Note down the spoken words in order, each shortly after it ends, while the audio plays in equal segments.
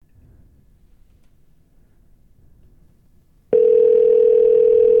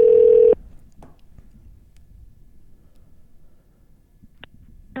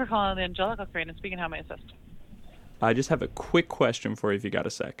calling the Angelica Crane and speaking. How may I assist? I just have a quick question for you if you got a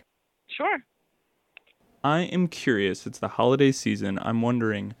sec. Sure. I am curious. It's the holiday season. I'm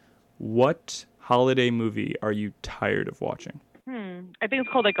wondering, what holiday movie are you tired of watching? I think it's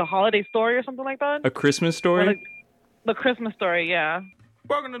called like A Holiday Story or something like that. A Christmas Story? Or, like, The Christmas Story, yeah.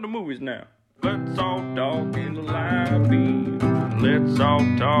 Welcome to the movies now. Let's all talk in the lobby. Let's all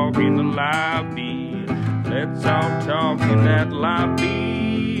talk in the lobby. Let's all talk in that lobby.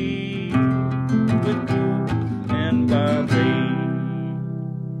 With Goose and Bobby.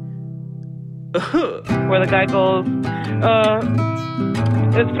 Where the guy goes,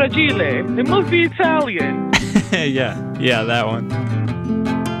 it's fragile. It must be Italian. yeah, that one.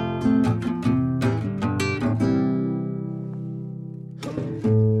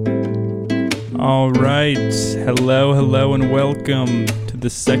 All right. Hello, and welcome to the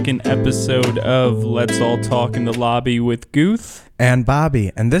second episode of Let's All Talk in the Lobby with Guth and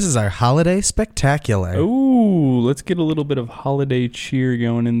Bobby, and this is our holiday spectacular. Ooh, let's get a little bit of holiday cheer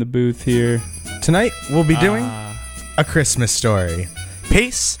going in the booth here. Tonight, we'll be doing A Christmas Story.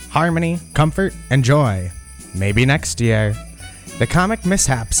 Peace, harmony, comfort, and joy. Maybe next year. The comic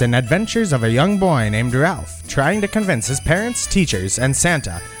mishaps and adventures of a young boy named Ralph trying to convince his parents, teachers, and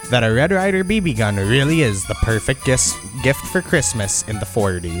Santa that a Red Ryder BB gun really is the perfect gift for Christmas in the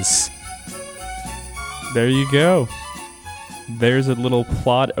 40s. There you go. There's a little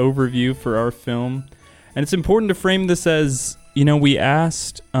plot overview for our film. And it's important to frame this as, we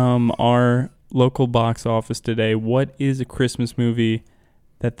asked our local box office today, what is a Christmas movie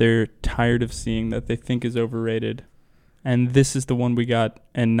that they're tired of seeing, that they think is overrated? And this is the one we got,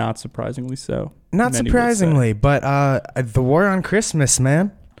 and not surprisingly so. Not surprisingly, but The War on Christmas,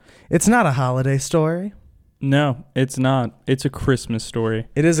 man. It's not a holiday story. No, it's not. It's a Christmas story.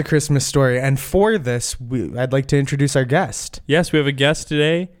 It is a Christmas story, and for this, I'd like to introduce our guest. Yes, we have a guest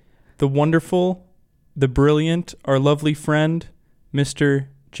today, the wonderful, the brilliant, our lovely friend, Mr.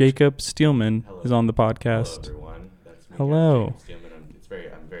 Jacob Steelman is on the podcast. Hello, everyone. That's me. Hello. Jacob Steelman.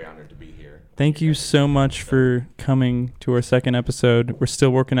 I'm very honored to be here. Thank you so much for coming to our second episode. We're still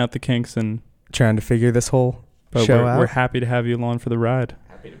working out the kinks and trying to figure this whole show out. We're happy to have you along for the ride.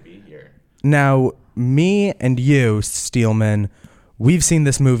 Happy to be here. Now, me and you, Steelman, we've seen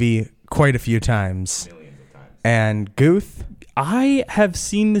this movie quite a few times. Millions of times. And Guth? I have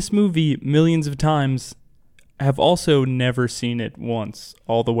seen this movie millions of times. I have also never seen it once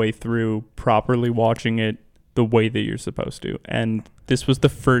all the way through, properly watching it the way that you're supposed to. And this was the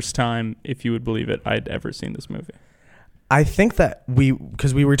first time, if you would believe it, I'd ever seen this movie. I think that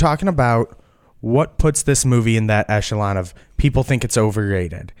because we were talking about what puts this movie in that echelon of people think it's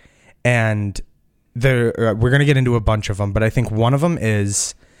overrated. And we're going to get into a bunch of them, but I think one of them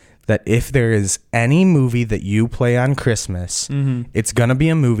is that if there is any movie that you play on Christmas, it's going to be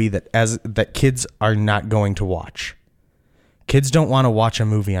a movie that kids are not going to watch. Kids don't want to watch a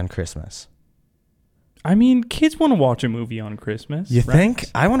movie on Christmas. I mean, kids want to watch a movie on Christmas. You right? think?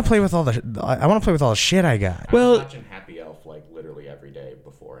 I want to play with all the shit I got. I'm watching Happy Elf like literally every day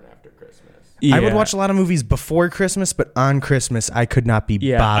before and after Christmas. Yeah. I would watch a lot of movies before Christmas, but on Christmas I could not be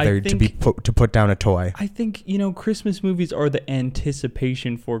bothered to put down a toy. I think, Christmas movies are the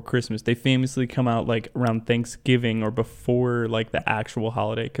anticipation for Christmas. They famously come out like around Thanksgiving or before like the actual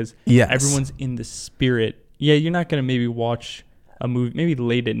holiday because everyone's in the spirit. Yeah, you're not going to maybe watch a movie maybe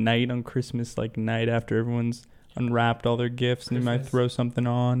late at night on Christmas, like night after everyone's unwrapped all their gifts, and you might throw something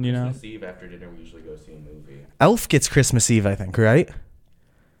on, Christmas Eve after dinner, we usually go see a movie. Elf gets Christmas Eve, I think, right?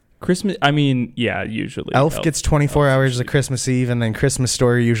 Christmas, I mean, yeah, usually. Elf gets 24 hours of Christmas Eve, and then Christmas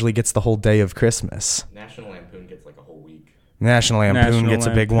Story usually gets the whole day of Christmas. National Lampoon gets like a whole week. National Lampoon gets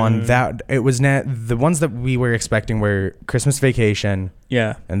a big one. That it was the ones that we were expecting were Christmas Vacation,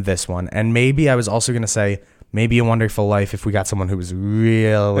 and this one, and maybe I was also gonna say maybe A Wonderful Life if we got someone who was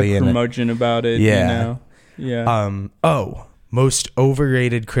really in curmudgeon about it. Yeah. Most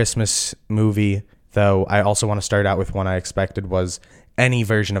overrated Christmas movie, though. I also want to start out with one I expected was any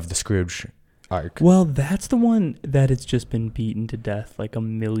version of the Scrooge arc. Well, that's the one that it's just been beaten to death like a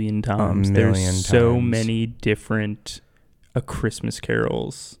million times. There's so many different A Christmas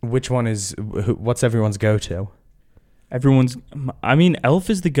Carols. Which one is? What's everyone's go-to? Elf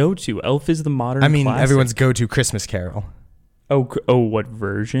is the go-to. Elf is the modern classic. Everyone's go-to Christmas Carol. Oh, what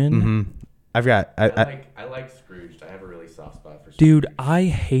version? Mm-hmm. I've got. I like Scrooged. I have a really soft spot for Scrooge. Dude, I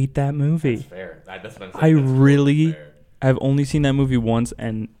hate that movie. That's fair. That's what I'm saying. I've only seen that movie once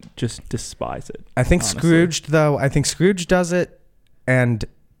and just despise it. I think honestly. Scrooged, though. I think Scrooge does it, and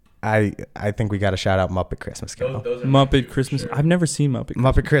I think we got to shout out Muppet Christmas Carol. Those Muppet Christmas. Sure. I've never seen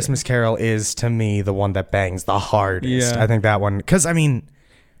Muppet Christmas Carol is to me the one that bangs the hardest. Yeah. I think that one because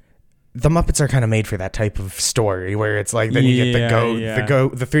the Muppets are kind of made for that type of story where it's like then you get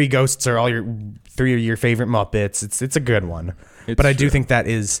the three ghosts are all your three of your favorite Muppets. It's a good one. But I do think that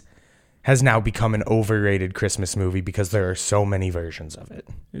has now become an overrated Christmas movie because there are so many versions of it.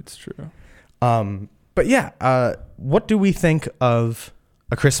 It's true. But yeah, what do we think of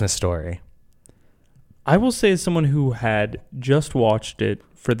A Christmas Story? I will say, as someone who had just watched it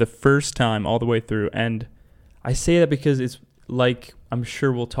for the first time all the way through, and I say that because it's like, I'm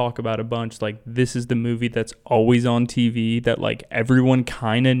sure we'll talk about a bunch, like this is the movie that's always on TV that like everyone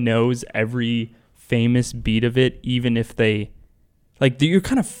kind of knows every famous beat of it, even if they like you're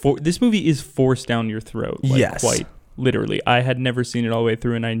kind of this movie is forced down your throat, like, yes, quite literally. I had never seen it all the way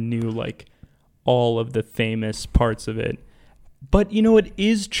through and I knew like all of the famous parts of it, but you know, it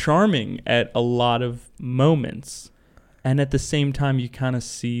is charming at a lot of moments, and at the same time you kind of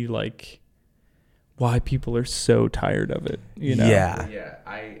see like why people are so tired of it, you know? Yeah,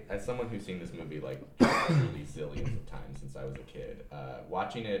 I, as someone who's seen this movie like really zillions of times since I was a kid,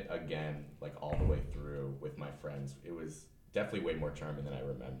 watching it again, like all the way through with my friends, it was definitely way more charming than I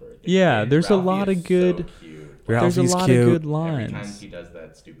remember. There's a lot of good, so cute. there's a lot cute. of good lines. Every time he does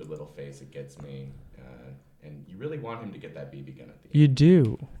that stupid little face, it gets me. And you really want him to get that BB gun at the end. You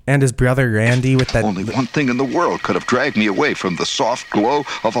do. And his brother Randy with that. Only one thing in the world could have dragged me away from the soft glow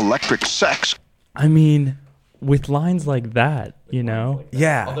of electric sex. I mean, with lines like that, you know? Like that.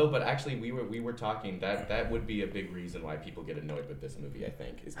 Yeah. Although, but actually, we were talking that would be a big reason why people get annoyed with this movie. I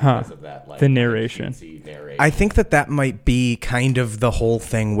think is because of that, like the narration. I think that might be kind of the whole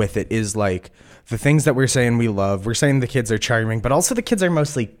thing with it is like the things that we're saying we love. We're saying the kids are charming, but also the kids are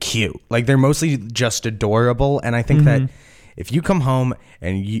mostly cute. Like they're mostly just adorable. And I think that if you come home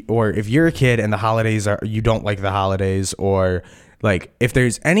or if you're a kid and the holidays you don't like the holidays, or like if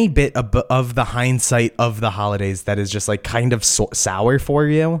there's any bit of the hindsight of the holidays that is just like kind of sour for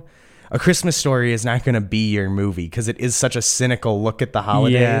you, A Christmas Story is not going to be your movie because it is such a cynical look at the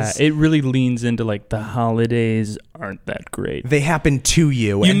holidays. Yeah, it really leans into like the holidays aren't that great. They happen to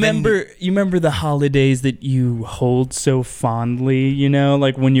you. You remember the holidays that you hold so fondly, you know,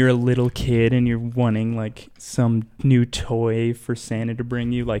 like when you're a little kid and you're wanting like some new toy for Santa to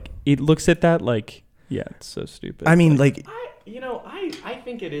bring you. Like it looks at that like, yeah, it's so stupid. I mean, like I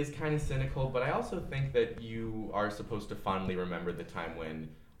think it is kind of cynical, but I also think that you are supposed to fondly remember the time when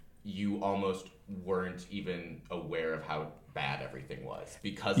you almost weren't even aware of how bad everything was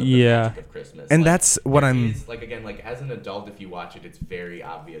because of the magic of Christmas. And that's what I'm... Like, again, like, as an adult, if you watch it, it's very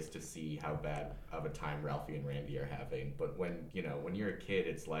obvious to see how bad of a time Ralphie and Randy are having. But when you're a kid,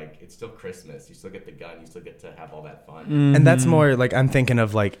 it's like, it's still Christmas. You still get the gun. You still get to have all that fun. Mm-hmm. And that's more, like, I'm thinking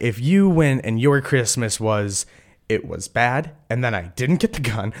of, like, if you went and your Christmas was... it was bad, and then I didn't get the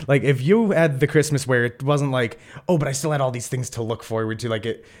gun. Like, if you had the Christmas where it wasn't like, oh, but I still had all these things to look forward to, like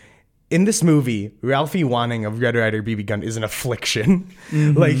it... In this movie, Ralphie wanting a Red Ryder BB gun is an affliction.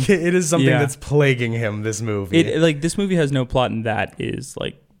 Mm-hmm. Like, it is something that's plaguing him, this movie. This movie has no plot, and that is,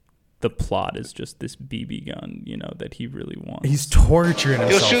 like, the plot is just this BB gun, you know, that he really wants. He's torturing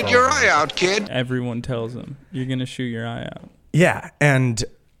himself. You'll shoot your eye out, kid. Everyone tells him, you're going to shoot your eye out. Yeah, and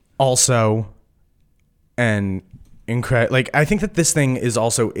also, like, I think that this thing is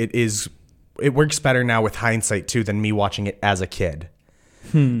also, it works better now with hindsight, too, than me watching it as a kid.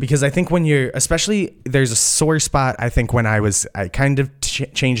 Because I think when especially there's a sore spot, I think when I kind of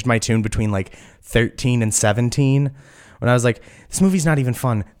changed my tune between like 13 and 17, when I was like, this movie's not even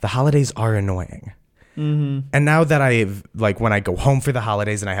fun. The holidays are annoying. Mm-hmm. And now that I've, like, when I go home for the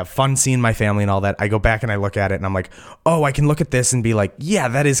holidays and I have fun seeing my family and all that, I go back and I look at it and I'm like, oh, I can look at this and be like, yeah,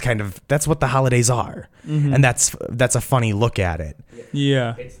 that's what the holidays are. Mm-hmm. And that's a funny look at it.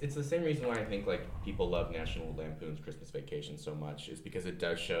 Yeah. It's the same reason why I think, like, people love National Lampoon's Christmas Vacation so much, is because it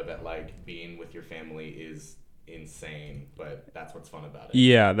does show that, like, being with your family is insane, but that's what's fun about it.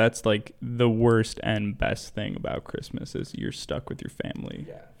 Yeah, that's like the worst and best thing about Christmas is you're stuck with your family.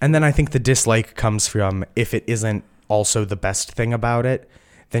 Yeah. And then I think the dislike comes from if it isn't also the best thing about it,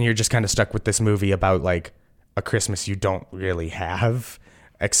 then you're just kind of stuck with this movie about like a Christmas you don't really have,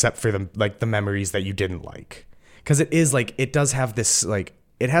 except for the memories that you didn't like. Because it is like, it does have this, like,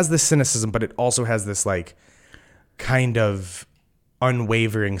 it has this cynicism, but it also has this like kind of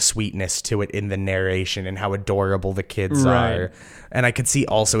unwavering sweetness to it in the narration and how adorable the kids are. And I could see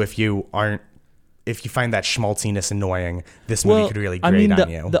also if you find that schmaltziness annoying, this movie could really grate on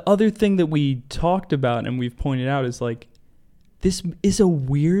you. The other thing that we talked about and we've pointed out is like, this is a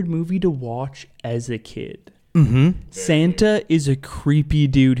weird movie to watch as a kid. Mm-hmm. Santa is a creepy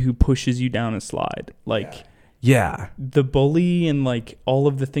dude who pushes you down a slide. Like, yeah. The bully and like all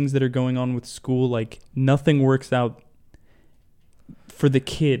of the things that are going on with school, like nothing works out for the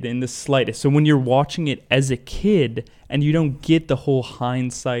kid in the slightest. So when you're watching it as a kid and you don't get the whole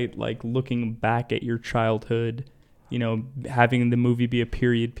hindsight, like looking back at your childhood, you know, having the movie be a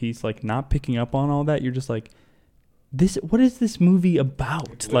period piece, like not picking up on all that, you're just like, what is this movie about?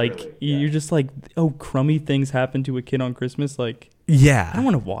 Literally, like, you're just like, oh, crummy things happen to a kid on Christmas. Like, Yeah. I don't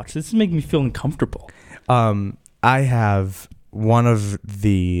want to watch this. This is making me feel uncomfortable. I have one of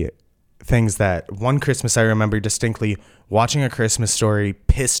the things that one Christmas I remember distinctly watching A Christmas Story,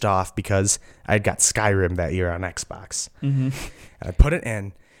 pissed off because I got Skyrim that year on Xbox. And I put it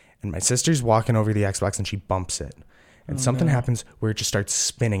in, and my sister's walking over the Xbox and she bumps it. And something happens where it just starts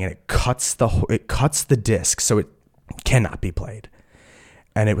spinning and it cuts the disc so it cannot be played.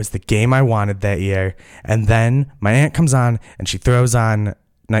 And it was the game I wanted that year. And then my aunt comes on and she throws on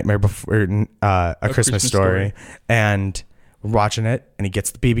Nightmare Before A Christmas Story. And we're watching it, and he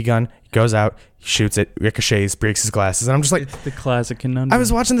gets the BB gun, he goes out, he shoots it, ricochets, breaks his glasses, and I'm just like, It's the classic conundrum. I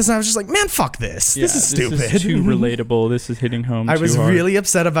was watching this and I was just like, man, fuck this. Yeah, this is stupid. This is too relatable. This is hitting home I was too hard. really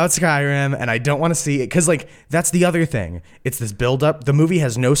upset about Skyrim, and I don't want to see it because, like, that's the other thing. It's this build up. The movie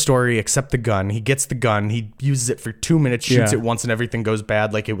has no story except the gun. He gets the gun. He uses it for 2 minutes, shoots Yeah. it once, and everything goes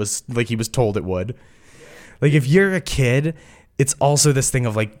bad, like he was told it would. Like, if you're a kid, it's also this thing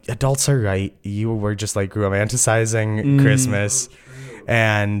of like, adults are right. You were just like romanticizing Christmas,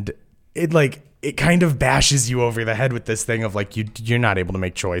 and it kind of bashes you over the head with this thing of like, you're not able to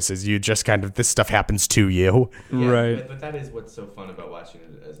make choices. You just kind of, this stuff happens to you. Yeah, Right. But that is what's so fun about watching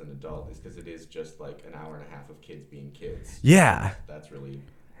it as an adult, is because it is just like an hour and a half of kids being kids. Yeah. That's really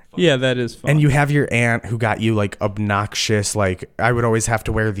fun. Yeah, that is fun. And you have your aunt who got you like obnoxious, like I would always have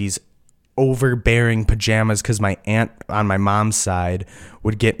to wear these overbearing pajamas because my aunt on my mom's side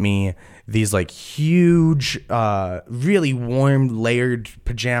would get me these like huge, really warm layered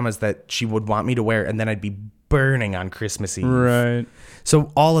pajamas that she would want me to wear, and then I'd be burning on Christmas Eve. Right.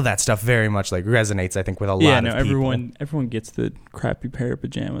 So all of that stuff very much like resonates, I think, with a lot of people. everyone gets the crappy pair of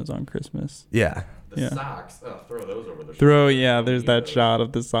pajamas on Christmas. Yeah. The Yeah. socks, throw those over the shoulder. There's that shot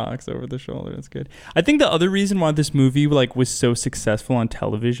of the socks over the shoulder. That's good. I think the other reason why this movie like was so successful on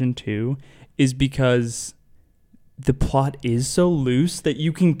television too is because the plot is so loose that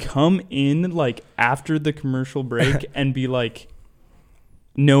you can come in like after the commercial break and be like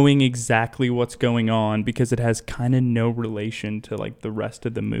knowing exactly what's going on because it has kind of no relation to like the rest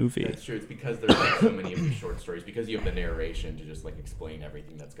of the movie. That's true. It's because there's like so many of these short stories, because you have the narration to just like explain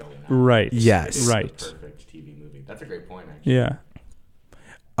everything that's going on. Right. Yes. It's the Right. perfect TV movie. That's a great point, actually. Yeah.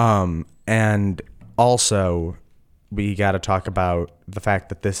 And also we got to talk about the fact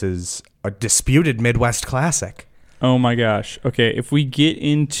that this is a disputed Midwest classic. Oh my gosh. Okay, if we get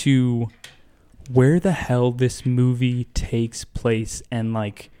into where the hell this movie takes place and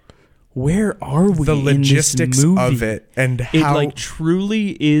like where are we The in logistics this movie? of it and It how like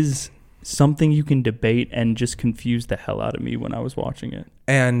truly is something you can debate and just confuse the hell out of me when I was watching it.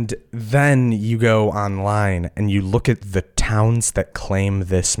 and then you go online and you look at the towns that claim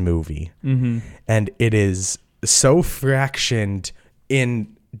this movie. And it is so fractioned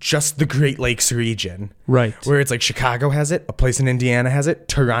in just the Great Lakes region. Right. Where it's like Chicago has it, a place in Indiana has it,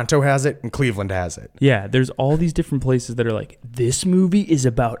 Toronto has it, and Cleveland has it. Yeah, there's all these different places that are like, this movie is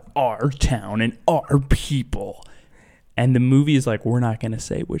about our town and our people. And the movie is like, we're not going to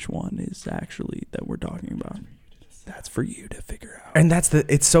say which one is actually that we're talking about. That's for you to figure out. And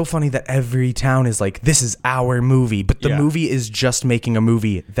it's so funny that every town is like, this is our movie, but the Yeah. movie is just making a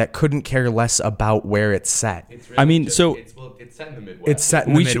movie that couldn't care less about where it's set. It's I mean, just- so- it's set in the Midwest. It's set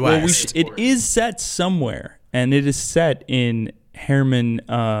in the Midwest. It is set somewhere, and it is set in Harriman,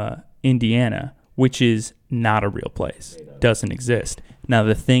 Indiana, which is not a real place. Doesn't exist. Now,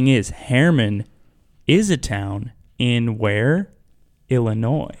 the thing is, Harriman is a town in where?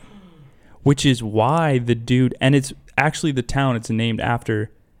 Illinois. Which is why the dude, and it's actually the town, it's named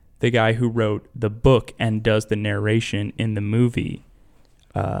after the guy who wrote the book and does the narration in the movie.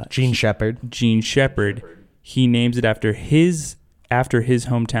 Gene Shepard. Gene Shepard. He names it after his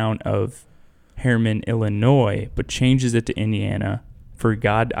hometown of Harriman, Illinois, but changes it to Indiana. For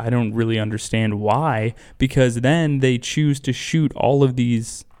God, I don't really understand why, because then they choose to shoot all of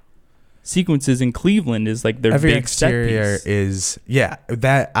these sequences in Cleveland is like their Every big set exterior piece. is, yeah,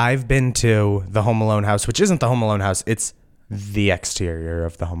 that I've been to the Home Alone house, which isn't the Home Alone house. It's the exterior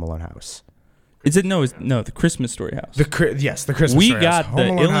of the Home Alone house. Is it? No, the Christmas Story house. The Christmas We Story got house. the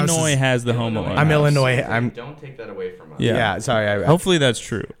Home Alone house Illinois is- has the Home Alone. I'm house. Illinois. Don't take that away from us. Yeah. Yeah, sorry. Hopefully that's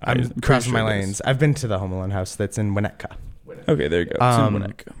true. I'm pretty crossing sure my it is. lanes. I've been to the Home Alone house that's in Winnetka. Okay, there you go. It's in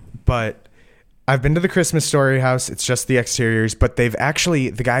Winnetka. But I've been to the Christmas Story house. It's just the exteriors, but they've actually,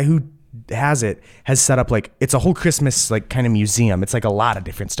 the guy who has set up like it's a whole Christmas like kind of museum. It's like a lot of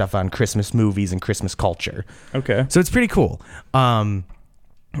different stuff on Christmas movies and Christmas culture. Okay. So it's pretty cool.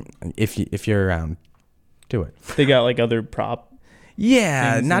 If you're around, do it. They got like other prop.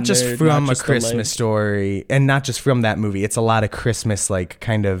 Yeah, things not in just there, from not A just the Christmas leg. Story, and not just from that movie. It's a lot of Christmas like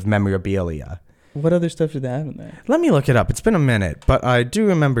kind of memorabilia. What other stuff did they have in there? Let me look it up. It's been a minute, but I do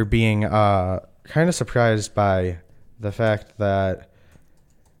remember being kind of surprised by the fact that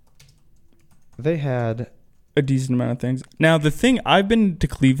they had. A decent amount of things. Now, the thing, I've been to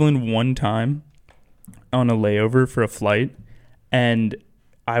Cleveland one time on a layover for a flight, and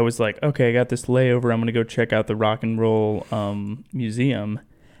I was like, okay, I got this layover. I'm going to go check out the Rock and Roll Museum.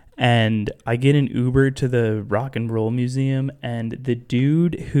 And I get an Uber to the Rock and Roll Museum, and the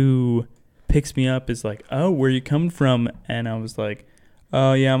dude who picks me up is like, oh, where you coming from? And I was like,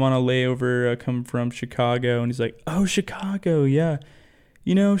 oh, yeah, I'm on a layover. I come from Chicago. And he's like, oh, Chicago, yeah.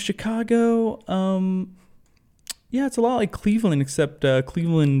 You know, Chicago, yeah, it's a lot like Cleveland, except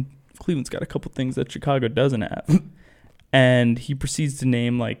Cleveland's got a couple things that Chicago doesn't have. And he proceeds to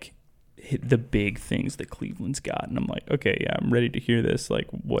name like the big things that Cleveland's got, and I'm like, okay, yeah, I'm ready to hear this. Like,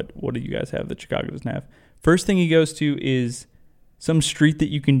 what do you guys have that Chicago doesn't have? First thing he goes to is some street that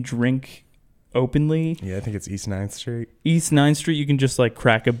you can drink openly. Yeah, I think it's East 9th Street. East 9th Street, you can just like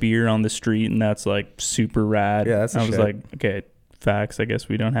crack a beer on the street, and that's like super rad. Yeah, that's I was shit. like, okay, facts. I guess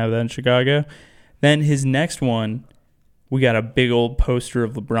we don't have that in Chicago. Then his next one, we got a big old poster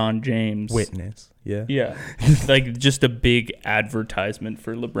of LeBron James. Witness. Yeah. Yeah. Like just a big advertisement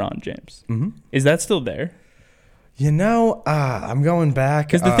for LeBron James. Mm-hmm. Is that still there? You know, I'm going back.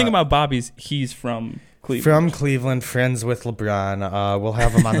 Because the thing about Bobby's, he's from Cleveland. From Cleveland, friends with LeBron. We'll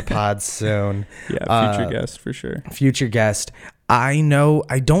have him on the pod soon. Yeah, future guest for sure. Future guest. I know.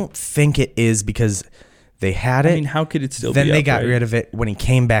 I don't think it is because they had it. I mean, how could it still then be they up, got right? rid of it. When he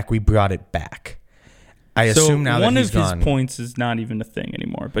came back, we brought it back. I assume now that one he's of his gone. points is not even a thing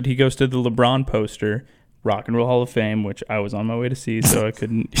anymore, but he goes to the LeBron poster, Rock and Roll Hall of Fame, which I was on my way to see, so I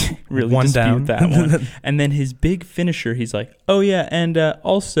couldn't really One dispute down. that one. And then his big finisher, he's like, oh yeah, and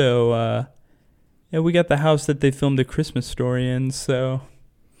also, yeah, we got the house that they filmed A Christmas Story in, so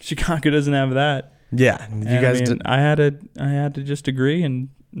Chicago doesn't have that. Yeah, you And guys I mean, did I had to just agree and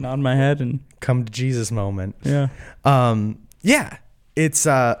nod my head, and come to Jesus moment. yeah. Yeah, it's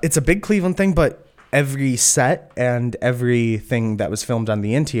a big Cleveland thing, but every set and everything that was filmed on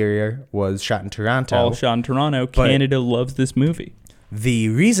the interior was shot in Toronto. All shot in Toronto. But- Canada loves this movie. The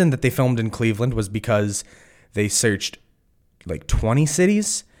reason that they filmed in Cleveland was because they searched like 20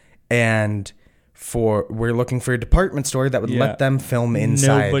 cities, and we're looking for a department store that would Yeah. let them film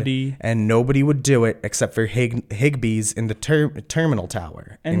inside. Nobody- Nobody would do it except for Higbee's in the terminal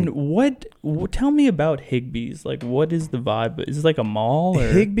tower. And what? Tell me about Higbee's. Like, what is the vibe? Is it like a mall?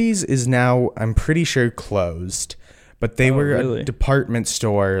 Or? Higbee's is now, I'm pretty sure, closed, but they were really? a department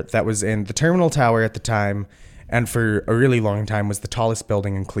store that was in the terminal tower at the time, and for a really long time was the tallest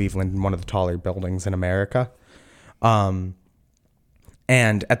building in Cleveland and one of the taller buildings in America.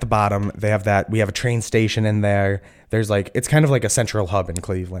 And at the bottom, they have we have a train station in there. There's it's kind of like a central hub in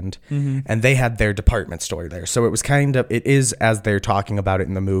Cleveland. Mm-hmm. And they had their department store there. So it is, as they're talking about it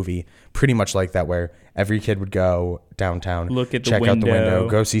in the movie, pretty much like that, where every kid would go downtown, Look at the check out the window, window.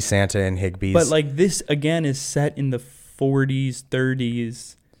 go see Santa and Higbee's. But like this again is set in the 40s,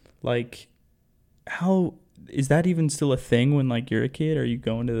 30s. Like, how is that even still a thing when like you're a kid? Are you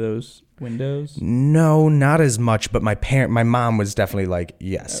going to those windows? No, not as much, but my mom was definitely like,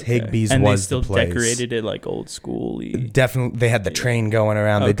 yes, Okay. Higbee's and was they still the place. decorated it like old school-y. Definitely, they had the train going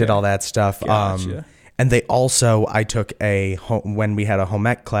around. They did Okay. all that stuff. Gotcha. And they also, I took when we had a home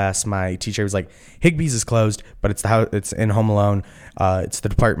ec class, my teacher was like, Higbee's is closed, but it's the house. It's in Home Alone. It's the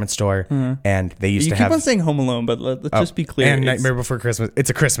department store, and they used You to keep have. on saying Home Alone, but let's just be clear. And it's- Nightmare Before Christmas. It's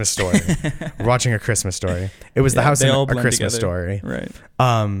a Christmas story. We're watching A Christmas Story. It was the yeah, house they in all A blend Christmas together. Story. Right.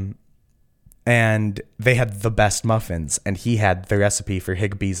 And they had the best muffins, and he had the recipe for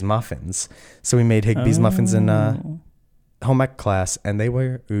Higbee's muffins. So we made Higbee's muffins in home ec class, and they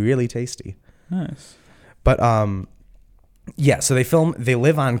were really tasty. Nice. But yeah, so they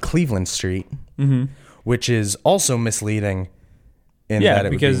live on Cleveland Street, which is also misleading in Yeah, that it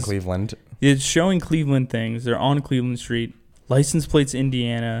would be in because- Cleveland. It's showing Cleveland things. They're on Cleveland Street. License plates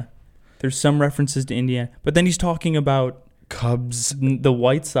Indiana. There's some references to Indiana. But then he's talking about Cubs. the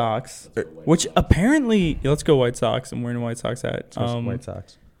White Sox, which apparently... Let's go White Sox. I'm wearing a White Sox hat. White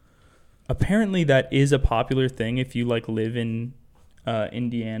Sox. Apparently that is a popular thing if you like live in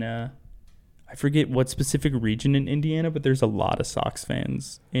Indiana. I forget what specific region in Indiana, but there's a lot of Sox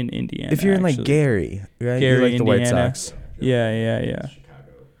fans in Indiana. If you're in like actually. Gary, right? Gary, you like the White Indiana. Sox. Yeah. Chicago.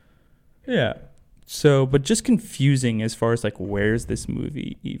 Yeah. So, but just confusing as far as like where's this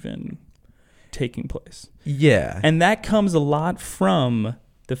movie even taking place? Yeah. And that comes a lot from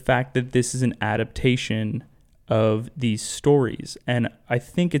the fact that this is an adaptation of these stories. And I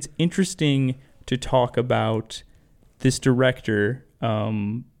think it's interesting to talk about this director,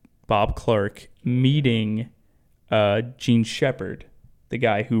 Bob Clark, meeting Gene Shepard, the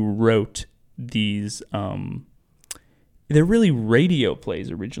guy who wrote these. They're really radio plays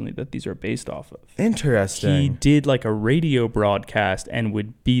originally that these are based off of. Interesting. He did like a radio broadcast and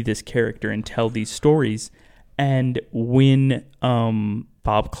would be this character and tell these stories. And when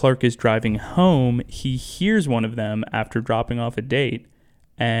Bob Clark is driving home, he hears one of them after dropping off a date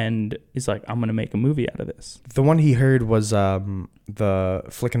and is like, I'm going to make a movie out of this. The one he heard was the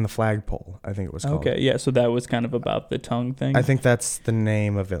Flicking the Flagpole, I think it was called. Okay, yeah, so that was kind of about the tongue thing. I think that's the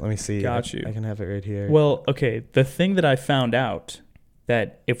name of it. Let me see. Got you. I can have it right here. Well, okay, the thing that I found out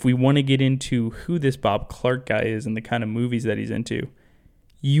that if we want to get into who this Bob Clark guy is and the kind of movies that he's into,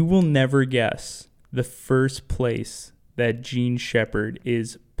 you will never guess the first place that Gene Shepard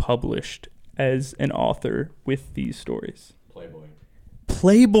is published as an author with these stories.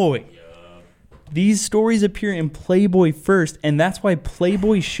 Playboy. These stories appear in Playboy first, and that's why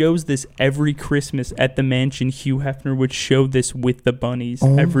Playboy shows this every Christmas at the mansion. Hugh Hefner would show this with the bunnies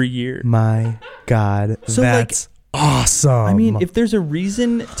every year. My God, So, that's awesome. I mean, if there's a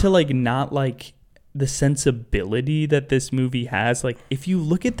reason to like not like the sensibility that this movie has, like if you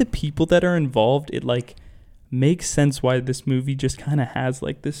look at the people that are involved, it like makes sense why this movie just kind of has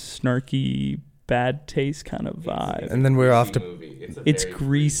like this snarky, bad taste kind of vibe. and then we're off to, It's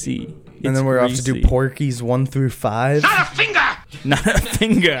greasy. and then we're off to do Porky's 1 through 5. Not a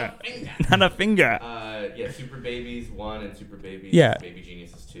finger. Not a finger. Yeah, Super Babies 1 and Super Babies Yeah. Baby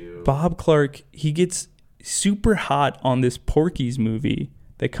Geniuses 2. Bob Clark, he gets super hot on this Porky's movie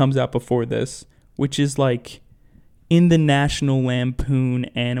that comes out before this, which is like in the National Lampoon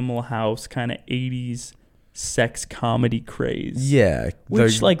Animal House kind of 80s sex comedy craze. Yeah,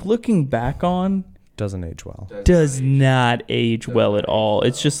 Which, like, looking back on, doesn't age well. does not age well at all.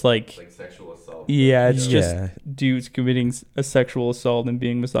 It's just like sexual assault. yeah, it's Yeah. just dudes committing a sexual assault and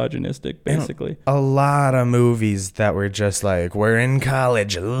being misogynistic, basically. A lot of movies that were just like, we're in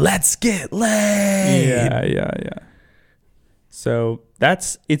college, let's get laid. Yeah. So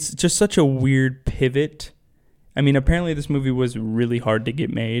it's just such a weird pivot. I mean, apparently this movie was really hard to get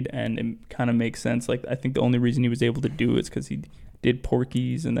made, and it kind of makes sense. Like, I think the only reason he was able to do it is because he did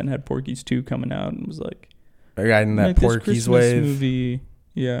Porky's and then had Porky's 2 coming out and was like, Riding that like this Porky's Christmas wave. movie.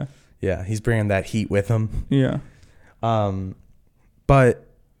 Yeah. Yeah, he's bringing that heat with him. Yeah. But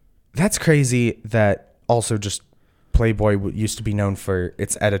that's crazy that also just Playboy used to be known for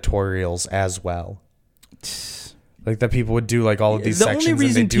its editorials as well. Like that people would do like all of these The sections. only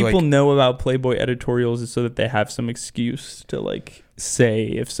reason and they'd do, people like, know about Playboy editorials is so that they have some excuse to like say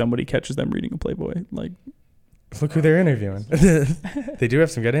if somebody catches them reading a Playboy. Like, look who they're interviewing. They do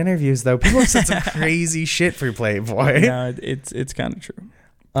have some good interviews though. People have said some crazy shit for Playboy. yeah, it's kind of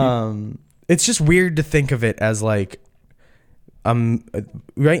true. It's just weird to think of it as like,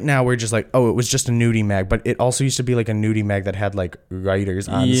 right now we're just like, oh, it was just a nudie mag, but it also used to be like a nudie mag that had like writers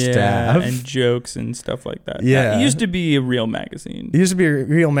on staff and jokes and stuff like that. Yeah. It used to be a real magazine. It used to be a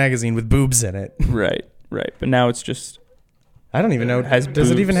real magazine with boobs in it. Right. But now it's just I don't even know. Has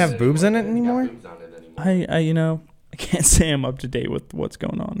Does it even boobs. have boobs in it anymore? I can't say I'm up to date with what's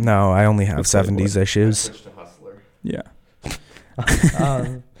going on. No, I only have With Playboy. 70s issues. Switch to Hustler. Yeah.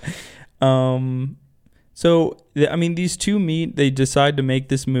 Um, So, I mean, these two meet, they decide to make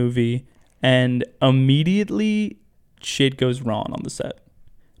this movie, and immediately shit goes wrong on the set.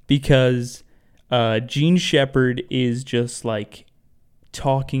 Because Gene Shepard is just, like,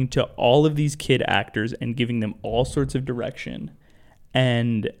 talking to all of these kid actors and giving them all sorts of direction.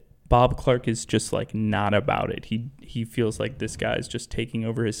 And Bob Clark is just, like, not about it. He feels like this guy's just taking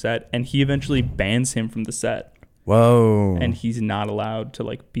over his set, and he eventually bans him from the set. whoa. And he's not allowed to,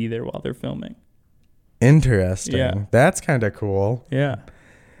 like, be there while they're filming. Interesting. Yeah. That's kind of cool. Yeah.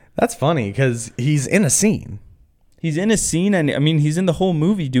 That's funny because he's in a scene, He's in a scene, and I mean, he's in the whole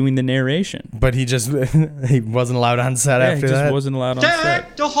movie doing the narration. but he just he wasn't allowed on set Yeah, after he just that. wasn't allowed on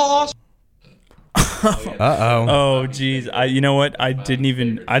set. Uh-oh. Oh, geez. You know what? I didn't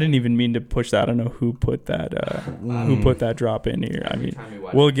even mean to push that. I don't know who put that drop in here. I mean,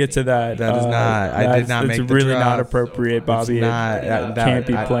 we'll get to that. That is not. I did not make the It's really drop. not appropriate, Bobby. It's not. Can't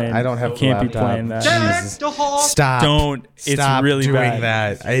be playing. I don't have. You can't be laptop. playing that. Jesus. Stop. Don't. It's Stop really doing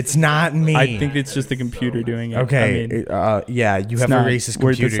bad. that. It's not me. I think it's just the computer doing it. Okay. I mean, Yeah. You it's have not, a racist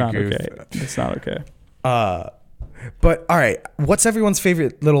that's computer not goof. okay. It's not okay. But all right, what's everyone's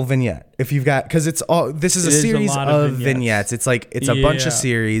favorite little vignette? If you've got, because it's all, this is a series lot of of vignettes. vignettes. It's like it's a bunch Yeah. of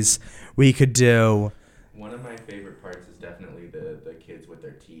series. We could do. One of my favorite parts is definitely the kids with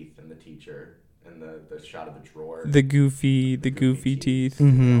their teeth and the teacher and the shot of the drawer. The goofy teeth.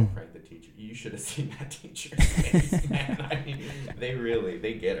 Mm-hmm. Frank the teacher. You should have seen that teacher's face, man. I mean,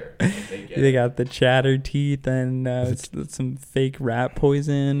 they get her. They got the chatter teeth and it's some fake rat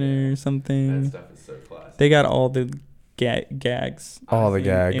poison or That something. stuff is so classic. They got all the gags. All the in-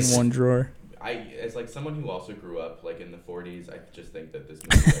 gags. in one drawer. As like someone who also grew up like in the 40s, I just think that this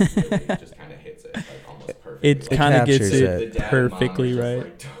movie like, really just kind of hits it like almost perfectly. It Like, kind of gets captures it it. the dad and mom perfectly are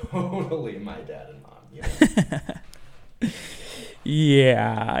right. just, like, totally my dad and mom. You know?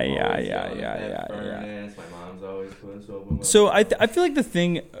 Yeah. Always yelling at that furnace. My mom's always putting soap in my So I mouth. feel like the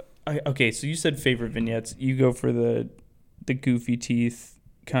thing. Okay, so you said favorite vignettes. You go for the goofy teeth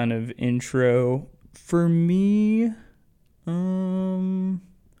kind of intro. For me,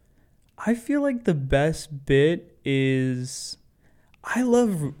 I feel like the best bit is I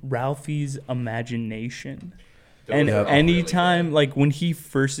love Ralphie's imagination. Those And are all anytime, really like when he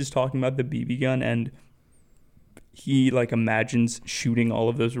first is talking about the BB gun and he like imagines shooting all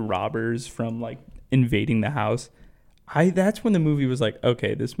of those robbers from like invading the house, that's when the movie was like,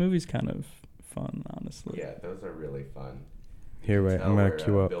 okay, this movie's kind of fun, honestly. good. Yeah, those are really fun. Here, wait, Tell I'm gonna where,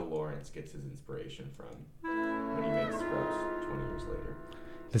 cue up. Bill Lawrence gets his inspiration from when he makes Scrubs 20 years later.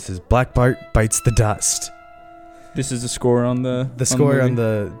 This is Black Bart Bites the Dust. This is the score on the Score movie? on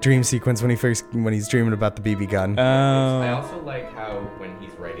the dream sequence when he's dreaming about the BB gun. I Oh, also like how when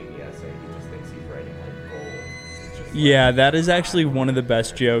he's writing the essay, he just thinks he's writing like gold. It's just like, yeah, that is actually one of the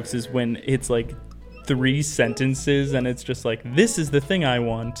best jokes. Is when it's like 3 sentences and it's just like, this is the thing I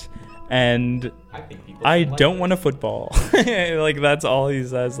want, and I think people I should like don't this. want a football. Like that's all he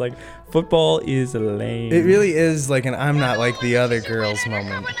says. Like football is lame. It really is like an I'm not like the other girls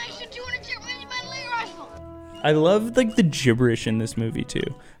moment. I love like the gibberish in this movie too.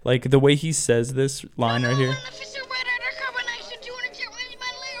 Like the way he says this line right here.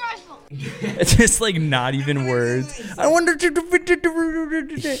 It's just like not even words. I wonder.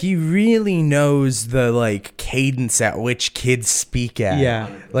 He really knows the like cadence at which kids speak at. Yeah.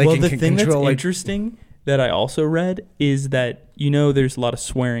 Like Well, and the can thing that's control, like, interesting that I also read is that there's a lot of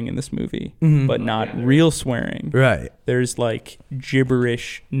swearing in this movie, but not real swearing. right. There's like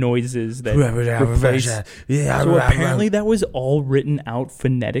gibberish noises that replace. So apparently that was all written out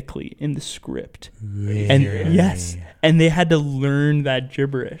phonetically in the script. And yes, and they had to learn that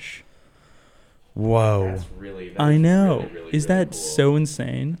gibberish. Whoa. That's really. That I is know. Really, really, Is really that cool. so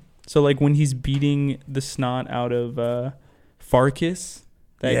insane? So like when he's beating the snot out of Farkas,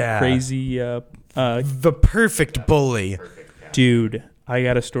 that Yeah. crazy The perfect bully. Perfect catch. dude. I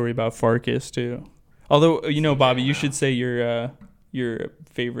got a story about Farkas too. Although Bobby, you should say your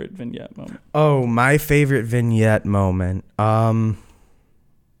favorite vignette moment. Oh, my favorite vignette moment. I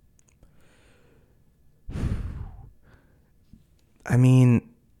mean,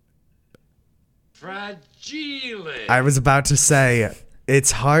 I was about to say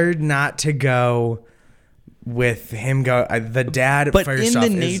it's hard not to go with him. The dad. But first in off,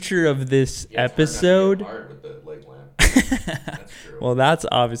 the is- nature of this Yeah, it's episode, hard with the leg lamp. That's true. well, that's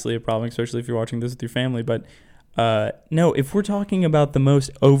obviously a problem, especially if you're watching this with your family. But no, if we're talking about the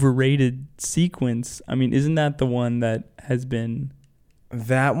most overrated sequence, I mean, isn't that the one that has been?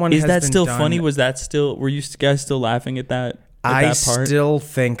 that one Is has that been still done- funny? Were you guys still laughing at that? At I that part? still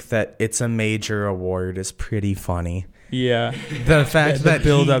think that It's a Major Award is pretty funny. Yeah. The fact The that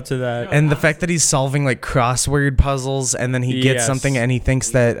build he- up to that. and the fact that he's solving like crossword puzzles and then he gets Yes. something and he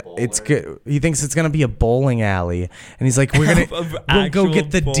thinks that it's good. He thinks it's gonna be a bowling alley and he's like, Of we'll go actual get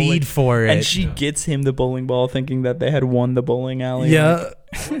the bowling. deed for it. And she gets him the bowling ball, thinking that they had won the bowling alley. yeah.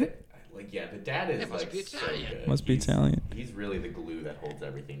 Like, yeah, the dad is like so good. Must be Italian. He's really the glue that holds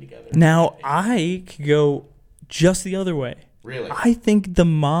everything together. Now I could go just the other way. Really? I think the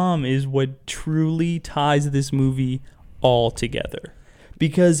mom is what truly ties this movie all together.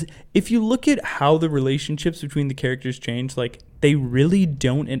 Because if you look at how the relationships between the characters change, like they really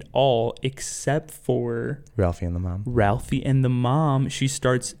don't at all, except for Ralphie and the mom. Ralphie and the mom. She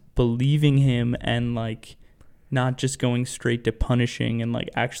starts believing him and like not just going straight to punishing and like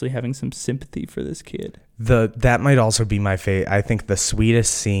actually having some sympathy for this kid. That might also be my favorite. I think the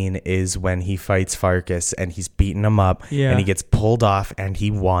sweetest scene is when he fights Farkas and he's beating him up Yeah. and he gets pulled off and he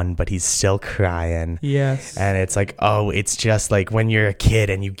won, but he's still crying. Yes. And it's like, oh, it's just like when you're a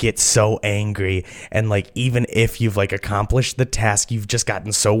kid and you get so angry and like even if you've like accomplished the task, you've just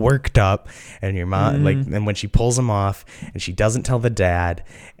gotten so worked up and your mom like and when she pulls him off and she doesn't tell the dad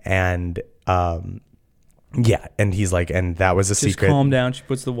and Yeah, and he's like, and that was a Just secret. calm down. She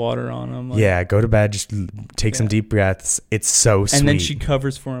puts the water on him. Like, Yeah, go to bed. Just take some deep breaths. It's so sweet. and then she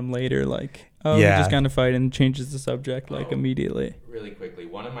covers for him later, like, oh, Yeah. we just got in a fight, and changes the subject like immediately. Really quickly,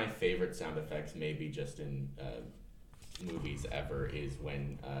 one of my favorite sound effects, maybe just in movies ever, is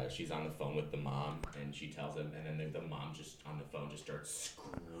when she's on the phone with the mom and she tells him, and then the mom just on the phone just starts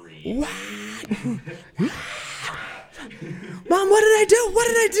screaming. Mom, what did I do? What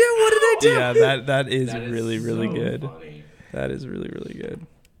did I do? What did I do? Yeah, that is That is really, really so good. funny. That is really, really good.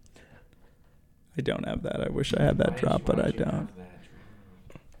 I don't have that. I wish I had that drop, but I don't.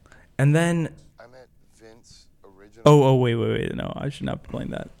 And then I met Vince originally. Oh, wait. No, I should not be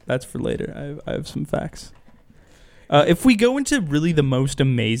playing that. That's for later. I have some facts. If we go into really the most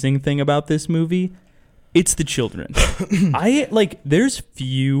amazing thing about this movie, it's the children. There's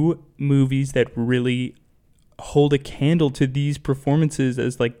few movies that really hold a candle to these performances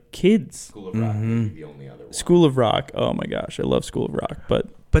as like kids. School of Rock may be the only other one. School of Rock. Oh my gosh, I love School of Rock,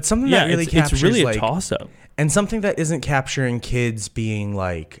 but something yeah, that really it's captures really a like, toss up. and something that isn't capturing kids being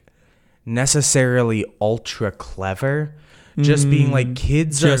like necessarily ultra clever. Just being like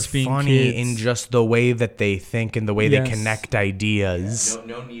kids Just are being funny kids. in just the way that they think and the way Yes. they connect ideas.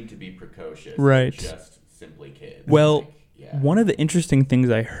 No need to be precocious. Right. Just simply kids. Well, Like, yeah. one of the interesting things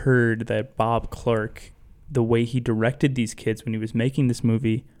I heard that Bob Clark, the way he directed these kids when he was making this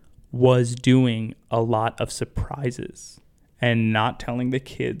movie, was doing a lot of surprises and not telling the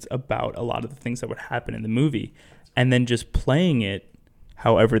kids about a lot of the things that would happen in the movie, and then just playing it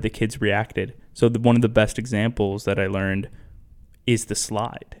however the kids reacted. So one of the best examples that I learned is the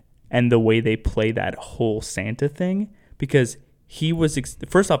slide and the way they play that whole Santa thing, because he was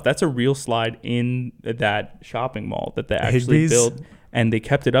first off, that's a real slide in that shopping mall that they actually Higbee's? built, and they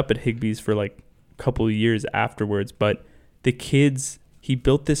kept it up at Higbee's for like a couple of years afterwards. But the kids, he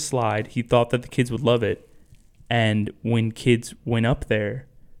built this slide, he thought that the kids would love it, and when kids went up there,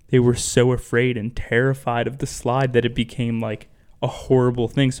 they were so afraid and terrified of the slide that it became like a horrible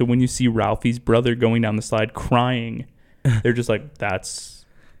thing. So when you see Ralphie's brother going down the slide crying, they're just like, that's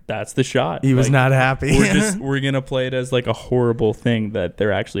the shot. He was Like, not happy. we're gonna play it as like a horrible thing that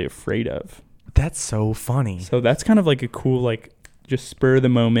they're actually afraid of. That's so funny. So that's kind of like a cool, like, just spur of the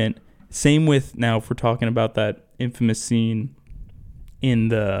moment. Same with, now if we're talking about that infamous scene in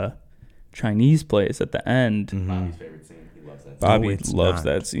the Chinese place at the end. Bobby's favorite scene. He loves that. Bobby it's loves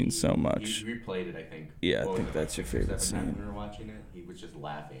not. that scene so much. He replayed it, I think. Yeah, I what think was it, that's your 6 or favorite 7 times scene. when we were watching it. He was just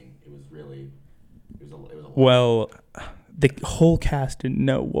laughing. It was really. It was a lot. Well, the whole cast didn't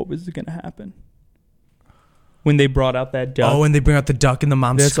know what was going to happen when they brought out that duck. Oh, and they bring out the duck and the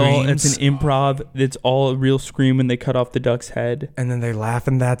mom that's all. screams. It's an improv. It's all a real scream when they cut off the duck's head. and then they laugh,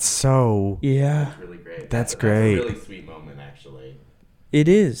 and that's so... Yeah, really great. That's That's great. a really sweet moment, actually. it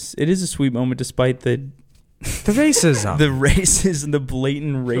is. It is a sweet moment, despite the The racism. racism, the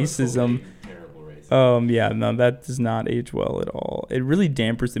blatant racism. Terrible racism. Yeah, no, that does not age well at all. It really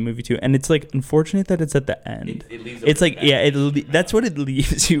dampers the movie too, and it's like unfortunate that it's at the end. It leaves It's open like, yeah, that. that's what it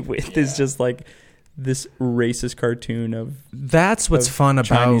leaves you with, is Yeah. just like this racist cartoon of That's what's of fun about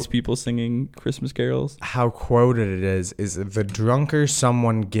Chinese people singing Christmas carols. how quoted it is the drunker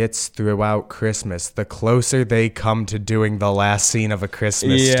someone gets throughout Christmas, the closer they come to doing the last scene of A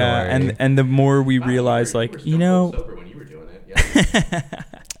Christmas Yeah, Story. and the more we Wow, realize, you were like, stone you cold know, sober when you were doing it. Yeah.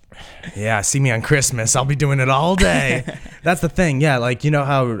 Yeah, see me on Christmas. I'll be doing it all day. That's the thing. Yeah, like, you know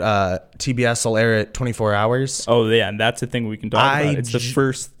how TBS will air it 24 hours? oh yeah, and that's the thing we can talk I about. It's the j-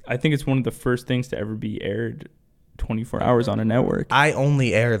 first. I think it's one of the first things to ever be aired 24 hours on a network. I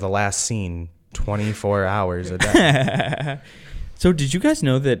only air the last scene 24 hours a day. So did you guys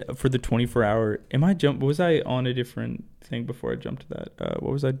know that for the 24-hour, was I on a different thing before I jumped to that?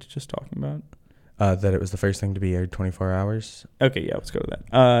 What was I just talking about? That it was the first thing to be aired 24 hours? Okay, yeah, let's go with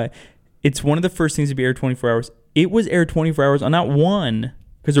that. It's one of the first things to be aired 24 hours. It was aired 24 hours on not one,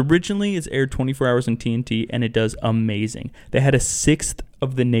 because originally it's aired 24 hours on TNT, and it does amazing. They had a sixth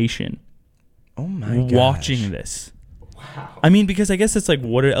of the nation Oh my gosh. watching this. Wow. I mean, because I guess it's like,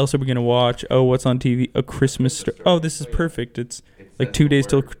 what else are we going to watch? Oh, what's on TV? A Christmas story. Oh, this is perfect. It's like says 2 days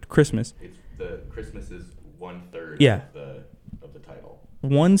till word. Christmas. It's the Christmas is 1/3 Yeah. of the title.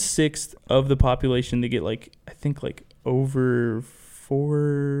 1/6 of the population, they get like, I think like over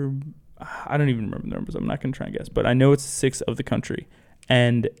 4, I don't even remember the numbers. I'm not going to try and guess, but I know it's 6 of the country.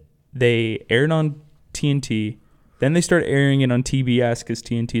 And they aired on TNT. Then they start airing it on TBS because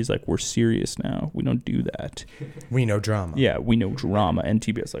TNT is like, we're serious now. We don't do that. We know drama. Yeah, we know drama. And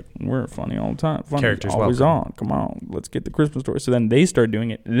TBS like, we're funny all the time. Funny, Characters always welcome. on. Come on, let's get the Christmas story. So then they start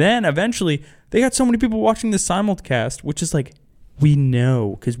doing it. Then eventually, they got so many people watching the simulcast, which is like We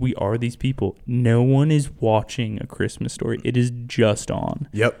know, because we are these people. No one is watching A Christmas Story. It is just on.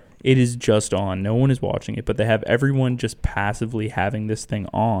 Yep. It is just on. No one is watching it, but they have everyone just passively having this thing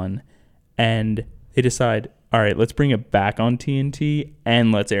on, and they decide, all right, let's bring it back on TNT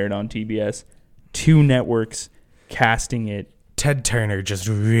and let's air it on TBS. 2 networks casting it. Ted Turner just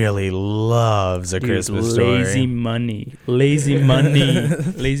really loves A Dude, Christmas Story. lazy money. Lazy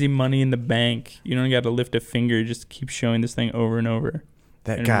money in the bank. You don't got to lift a finger. Just keep showing this thing over and over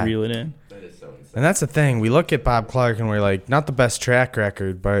That and guy. reel it in. That is so insane. And that's the thing. We look at Bob Clark and we're like, not the best track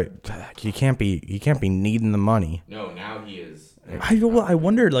record, but you can't be needing the money. No, now he is. I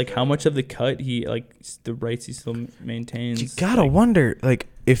wonder like how much of the cut he like the rights he still maintains. You gotta wonder, like,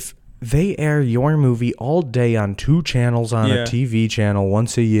 if they air your movie all day on 2 channels on Yeah. a TV channel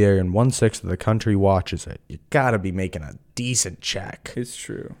once a year and 1/6 of the country watches it, you gotta be making a decent check. It's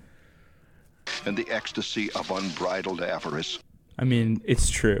true. And the ecstasy of unbridled avarice. I mean, it's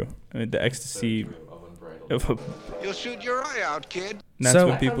true. I mean, the ecstasy of You'll shoot your eye out, kid. that's So-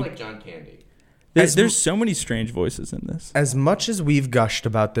 what That people. sounds like John Candy. There's so many strange voices in this. As much as we've gushed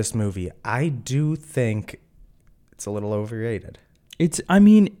about this movie, I do think it's a little overrated. I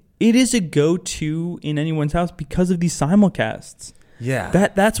mean, it is a go-to in anyone's house because of these simulcasts. Yeah.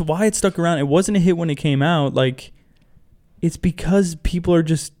 That's why it stuck around. It wasn't a hit when it came out. Like, it's because people are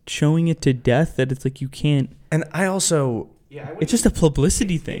just showing it to death that it's like you can't. And I also, Yeah, I It's just a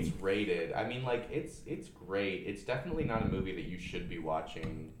publicity it's thing. rated. I mean, like it's great. It's definitely not a movie that you should be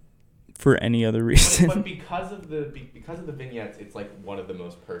watching. For any other reason. But because of the vignettes, it's like one of the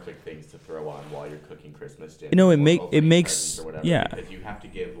most perfect things to throw on while you're cooking Christmas dinner. You know, it or makes opening presents or whatever, yeah. Because you have to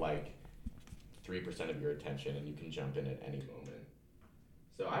give like 3% of your attention, and you can jump in at any moment.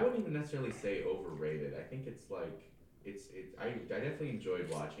 So I wouldn't even necessarily say overrated. I think it's like it's. I definitely enjoyed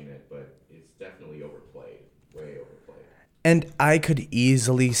watching it, but it's definitely overplayed, way overplayed. and I could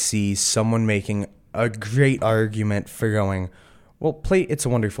easily see someone making a great argument for going, well, play It's a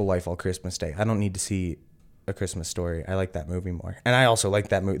Wonderful Life all Christmas Day. I don't need to see A Christmas Story. I like that movie more. And I also like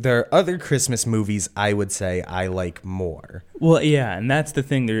that movie. There are other Christmas movies I would say I like more. Well, yeah, and that's the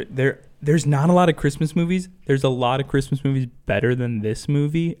thing. There's not a lot of Christmas movies. There's a lot of Christmas movies better than this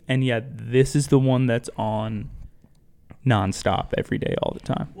movie, and yet this is the one that's on nonstop every day, all the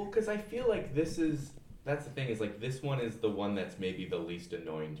time. Well, because I feel like that's the thing is like this one is the one that's maybe the least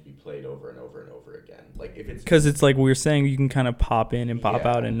annoying to be played over and over and over again. Like if it's Because it's like we were saying, you can kind of pop in and pop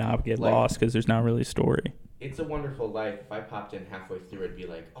Yeah. out and not get Like- lost because there's not really a story. It's a Wonderful Life. If I popped in halfway through, I'd be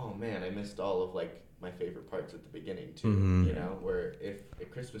like, oh man, I missed all of like my favorite parts at the beginning too. You know, where if A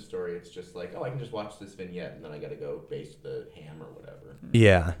Christmas Story, it's just like, oh, I can just watch this vignette and then I got to go baste the ham or whatever.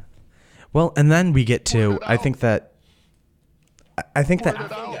 Yeah. Well, and then we get to, I think that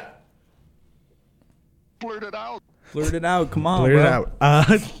Yeah. Blurt it out. Blurt it out. Come on, blurt it bro.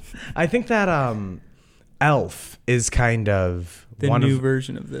 out. I think that Elf is kind of The one new of,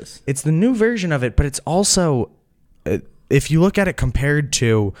 version of this. it's the new version of it, but it's also, if you look at it compared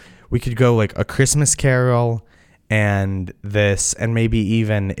to, we could go like A Christmas Carol and this, and maybe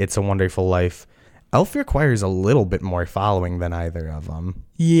even It's a Wonderful Life. Elf requires a little bit more following than either of them.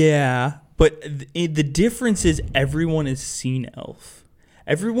 Yeah, but the difference is everyone has seen Elf.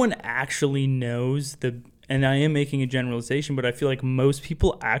 Everyone actually knows and I am making a generalization, but I feel like most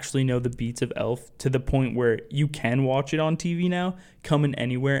people actually know the beats of Elf to the point where you can watch it on TV now, come in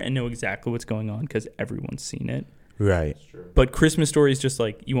anywhere, and know exactly what's going on because everyone's seen it. Right. But Christmas Story is just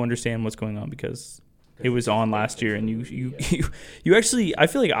like you understand what's going on because it was on last year, and you actually. I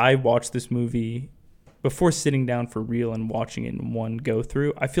feel like I watched this movie before sitting down for real and watching it in one go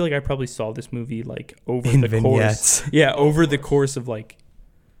through. I feel like I probably saw this movie like over In the vignettes. course. Yeah, over the course of like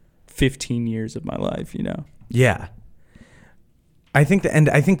 15 years of my life. You know. Yeah. I think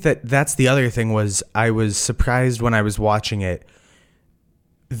that that's the other thing was I was surprised when I was watching it,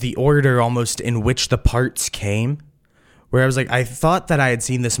 the order almost in which the parts came, where I was like, I thought that I had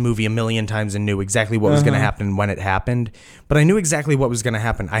seen this movie a million times and knew exactly what was going to happen when it happened, but I knew exactly what was going to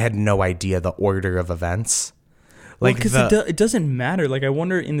happen. I had no idea the order of events. Like, because it doesn't matter. Like, I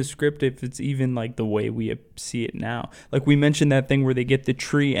wonder in the script if it's even like the way we see it now. Like, we mentioned that thing where they get the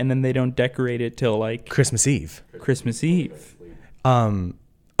tree and then they don't decorate it till like Christmas Eve. Christmas Eve.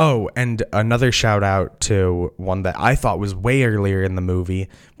 Oh, and another shout out to one that I thought was way earlier in the movie,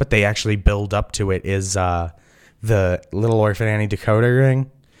 but they actually build up to it is the Little Orphan Annie decoder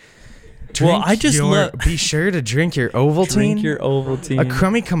ring. Drink I just love Be sure to drink your Ovaltine. drink your Ovaltine. A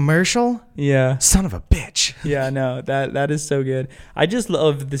crummy commercial? Yeah. Son of a bitch. Yeah, no, that is so good. I just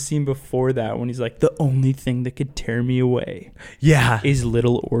love the scene before that when he's like, the only thing that could tear me away Yeah. is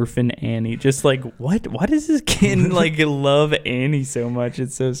little orphan Annie. Just like, what? Why does this kid like love Annie so much?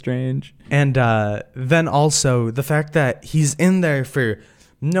 It's so strange. And then also the fact that he's in there for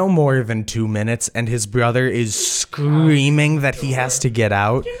no more than 2 minutes and his brother is screaming that he has to get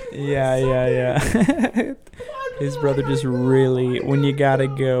out. Yeah. His brother just really, when you gotta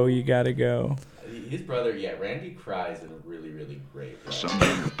go, you gotta go. His brother, Randy cries in a really, really great way. Some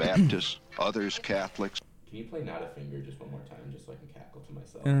men are Baptists, others Catholics. Can you play Not a Finger just one more time, just so I can cackle to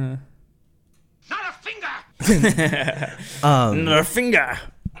myself? The finger.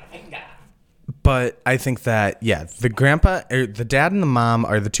 But I think that, the grandpa, or the dad and the mom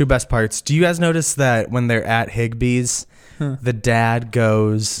are the two best parts. Do you guys notice that when they're at Higbee's, the dad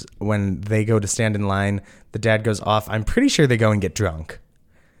goes, when they go to stand in line, the dad goes off. I'm pretty sure they go and get drunk.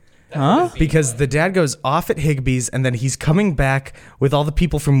 Because the dad goes off at Higbee's and then he's coming back with all the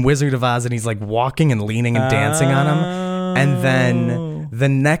people from Wizard of Oz and he's like walking and leaning and dancing on them. And then the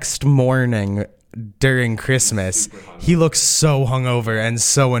next morning during Christmas, he looks so hungover and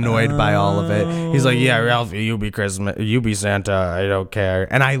so annoyed by all of it. He's like, yeah, Ralphie, you be Christmas, you be Santa, I don't care.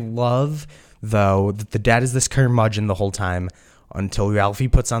 And I love, though, that the dad is this curmudgeon the whole time until Ralphie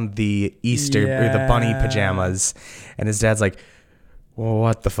puts on the Easter or the bunny pajamas. And his dad's like, well,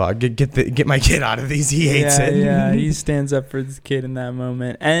 what the fuck? Get my kid out of these. He hates it. Yeah, he stands up for his kid in that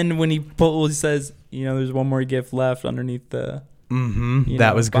moment. And when he says, there's one more gift left underneath the...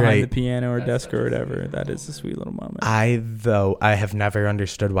 that was behind great. the piano or desk or whatever. That is a sweet little moment. I have never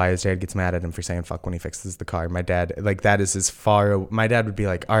understood why his dad gets mad at him for saying fuck when he fixes the car. My dad, that is as far. My dad would be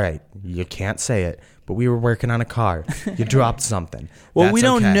like, all right, you can't say it, but we were working on a car. You dropped something. Well, That's we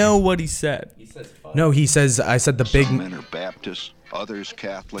don't okay." know what he said. He says fuck. No, he says, I said the big. Some men are Baptists, others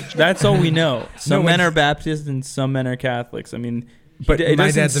Catholics. That's all we know. Some when men he- are Baptists and some men are Catholics. I mean, But it my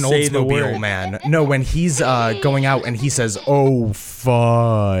doesn't dad's an say the Oldsmobile word. man. No, when he's going out and he says, "Oh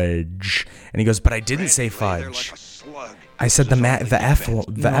fudge," and he goes, "But I didn't say fudge. I said the f No,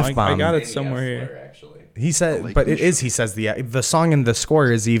 f bomb." I got it Any somewhere F here. slur, actually. He said, but it is. He says the song and the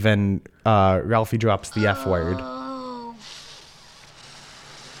score is even. Ralphie drops the f word.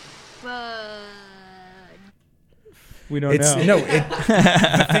 We don't It's know.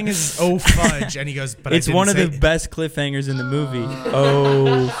 the thing is, "Oh fudge," and he goes, "But It's I didn't one of say the best cliffhangers in the movie.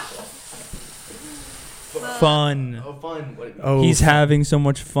 Oh, fun. Oh, fun. What, Oh, He's having so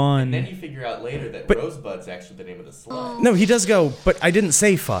much and then fun. you figure out later that But- Rosebud's actually the name of the slug. No, he does go, but I didn't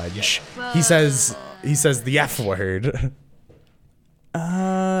say fudge. He says the f word.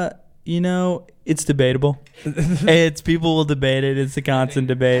 It's debatable. It's people will debate it. It's a constant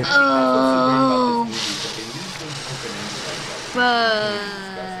debate.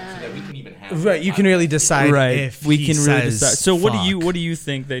 Right, you can really decide Right, if we he can really says decide. So what fuck. do you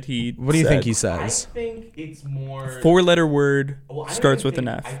think that he? What do you think he I says? think it's more... 4-letter word Well, I don't starts even with an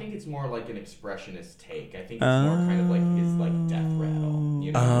think- F. I think it's more like an expressionist take. I think it's more kind of like his death rattle.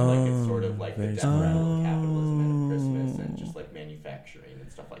 Like it's sort of like the death rattle of capitalism and Christmas and just like manufacturing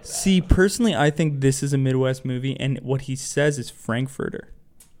and stuff like that. See, personally, I think this is a Midwest movie, and what he says is Frankfurter.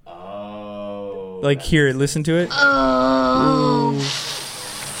 Oh. Like, here, listen to it.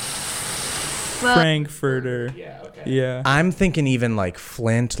 Frankfurter. Yeah. Okay. Yeah. I'm thinking even like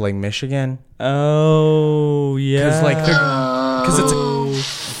Flint, like Michigan, Oh, yeah. because it's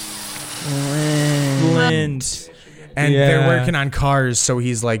Flint. and Yeah. they're working on cars, so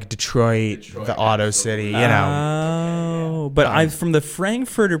he's like Detroit the auto city, you know. Oh, but from the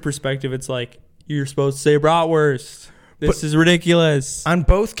Frankfurter perspective, it's like you're supposed to say bratwurst. This is ridiculous. On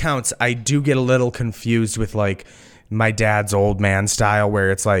both counts, I do get a little confused with like my dad's old man style, where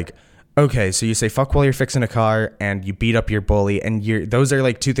it's like, okay, so you say fuck while you're fixing a car, and you beat up your bully, and those are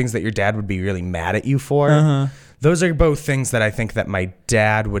like two things that your dad would be really mad at you for. Those are both things that I think that my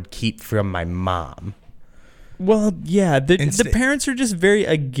dad would keep from my mom. Well, yeah, the Insta- parents are just very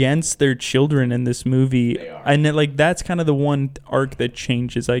against their children in this movie, They are. and like that's kind of the one arc that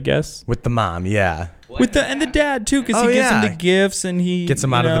changes, I guess. With the mom, yeah. With the dad too, because Oh, he gives him yeah. the gifts and he Gets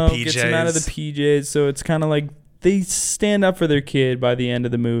him out of the Gets him out of the PJs. So it's kind of like they stand up for their kid by the end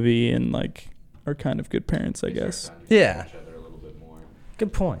of the movie and like are kind of good parents, I guess. Yeah. Each other a little bit more.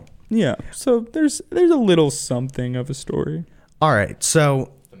 Good point. Yeah. So there's a little something of a story. All right,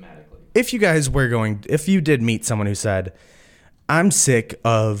 so Thematically. if you did meet someone who said, I'm sick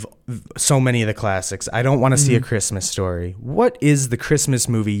of so many of the classics, I don't want to see a Christmas Story, what is the Christmas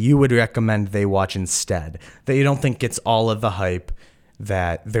movie you would recommend they watch instead that you don't think gets all of the hype,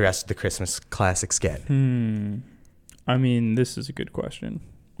 that the rest of the Christmas classics get? I mean, this is a good question.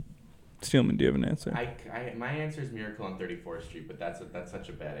 Steelman, do you have an answer? My answer is Miracle on 34th Street, but that's such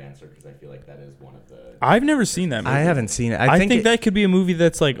a bad answer because I feel like that is one of the. I've never seen that movie. I haven't seen it. I think that could be a movie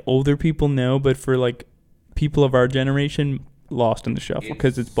that's like older people know, but for like people of our generation, lost in the shuffle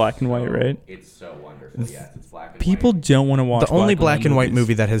because it's black and white, right? It's so wonderful. Yes, it's black and People white. don't want to watch the only black and white movies.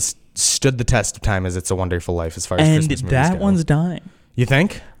 movie that has stood the test of time is It's a Wonderful Life as far as And Christmas movies that go. one's dying. You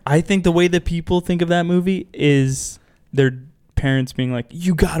think? I think the way that people think of that movie is their parents being like,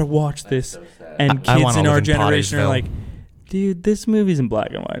 "You gotta watch this," so sad. and I kids wanna in live our in generation are Pottersville. like, "Dude, this movie's in black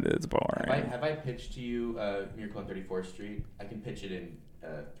and white. It's boring." Have I pitched to you Miracle on 34th Street? I can pitch it in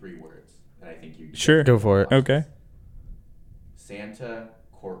 3 words, and I think you Sure. Go for it. Okay. Santa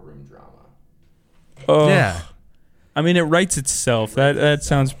courtroom drama. Oh, Yeah. I mean, it writes itself. That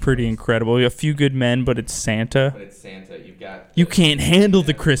sounds pretty incredible. A Few Good Men, but it's Santa. But it's Santa. You've got You can't handle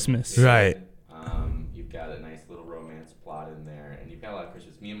the Christmas. Right. You've got a nice little romance plot in there, and you've got a lot of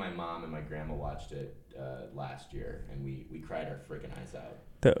Christmas. Me and my mom and my grandma watched it last year, and we cried our freaking eyes out.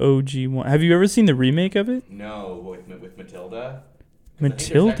 The OG one. Have you ever seen the remake of it? No, with Matilda. 'Cause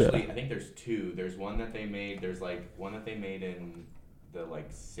Matilda? I think there's 2. There's one that they made. There's like one that they made in the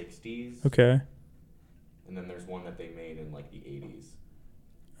 60s. Okay. And then there's one that they made in like the 80s.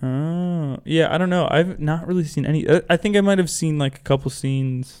 Oh, yeah. I don't know. I've not really seen any. I think I might have seen like a couple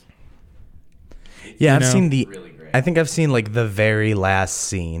scenes. Yeah, You I've know? seen the. Really great. I think I've seen like the very last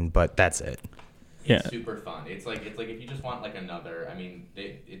scene, but that's it. Yeah. It's super fun. It's like if you just want like another. I mean,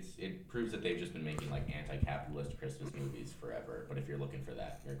 it proves that they've just been making like anti-capitalist Christmas movies forever. But if you're looking for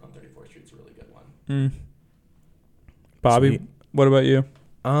that, Miracle on 34th Street's a really good one. Bobby, Sweet. what about you?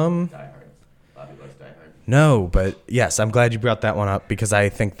 Die Hard. Bobby loves Die Hard. No, but yes, I'm glad you brought that one up because I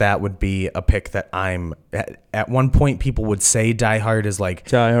think that would be a pick that I'm. At one point, people would say Die Hard is like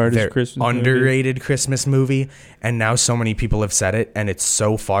Die Hard is their Christmas movie. underrated Christmas movie, and now so many people have said it, and it's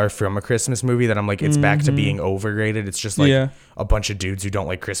so far from a Christmas movie that I'm like, it's back to being overrated. It's just like Yeah. a bunch of dudes who don't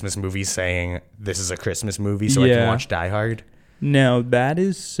like Christmas movies saying this is a Christmas movie, so I Yeah. can watch Die Hard. No, that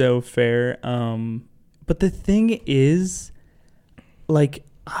is so fair. But the thing is, like,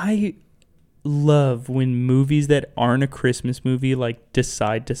 I love when movies that aren't a Christmas movie like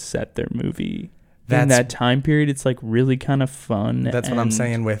decide to set their movie in that time period. It's like really kind of fun. That's what I'm and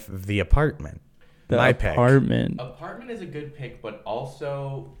saying with The Apartment. The My pick. Apartment. Apartment is a good pick, but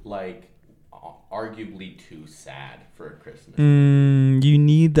also like arguably too sad for a Christmas. You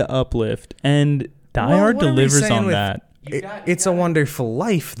need the uplift, and Die Well, Hard what are we delivers saying on with- that. It's a Wonderful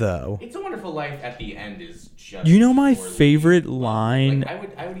Life, though. It's a Wonderful Life at the end is just. You know my poorly favorite done. line?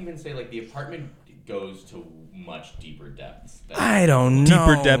 Like, I would even say like The Apartment goes to much deeper depths. Than, I don't know.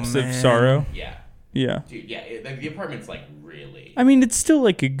 Deeper depths of man. sorrow. Yeah, Yeah. dude. Yeah, like, The Apartment's like really. I mean, it's still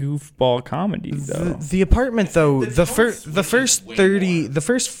like a goofball comedy, though. The Apartment, though, The the tone first switches way 30, more. the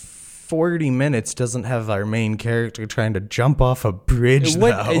first 40 minutes doesn't have our main character trying to jump off a bridge.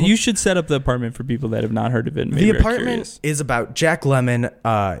 What though. you should set up The Apartment for people that have not heard of it. and maybe The are Apartment curious. is about Jack Lemmon.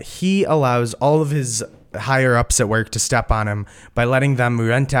 He allows all of his higher ups at work to step on him by letting them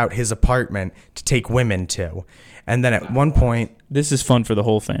rent out his apartment to take women to. And then at one point, This is fun for the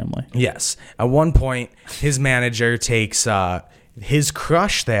whole family. yes, at one point, his manager takes his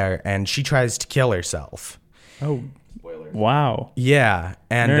crush there, and she tries to kill herself. Oh, Spoilers. wow! Yeah,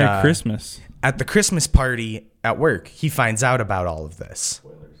 and Merry Christmas. at the Christmas party at work, he finds out about all of this.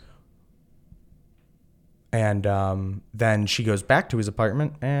 Spoilers. And then she goes back to his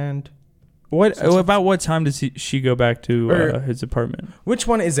apartment. And About what time does she go back to Or- his apartment? which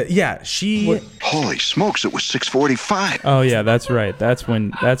one is it? Yeah, she Holy smokes, it was 6:45. Oh yeah, that's right. That's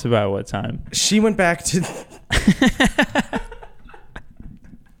about what time? she went back to.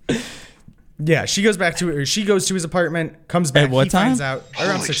 Yeah, she goes back to or she goes to his apartment, comes back. At what he time? finds out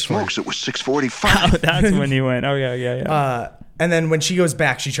around Holy 6:40. smokes, it was 6:45. That's when he went. Oh yeah. And then when she goes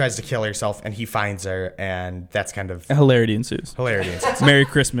back, she tries to kill herself, and he finds her, and that's kind of Hilarity ensues. hilarious. Merry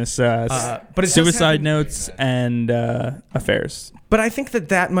Christmas. but it does Suicide happen- notes and affairs. But I think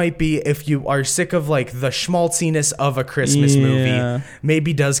that might be if you are sick of like the schmaltziness of a Christmas Yeah. movie,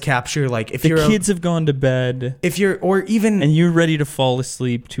 maybe does capture like if The you're kids have gone to bed, if you're or even and you're ready to fall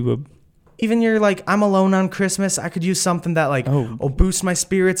asleep to a. even you're like I'm alone on Christmas, I could use something that like will boost my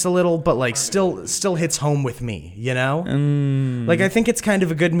spirits a little, but like still hits home with me, you know? Like I think it's kind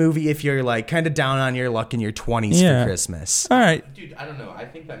of a good movie if you're like kind of down on your luck in your 20s Yeah. for Christmas. All right. Dude, I don't know. I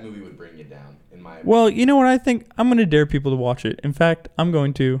think that movie would bring you down. In my Well, you know what I think? I'm going to dare people to watch it. In fact, I'm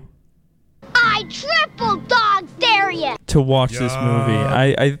going to I triple dog dare you! watch this movie.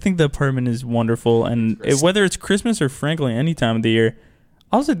 I think The Apartment is wonderful, and whether it's Christmas or frankly any time of the year,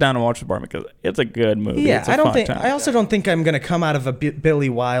 I'll sit down and watch the bar because it's a good movie. Yeah, It's a I don't fun think. time. I also don't think I'm gonna come out of a Billy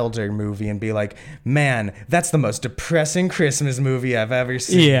Wilder movie and be like, "Man, that's the most depressing Christmas movie I've ever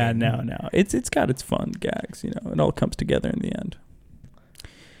seen." Yeah, no. It's got its fun gags. You know, it all comes together in the end.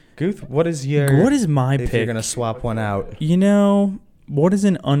 Guth, what is my if pick? If you're gonna swap one out, You know, what is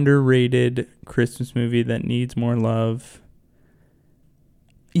an underrated Christmas movie that needs more love?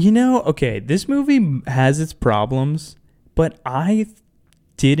 You know, okay, this movie has its problems, but I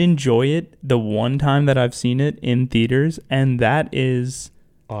did enjoy it the one time that I've seen it in theaters, and that is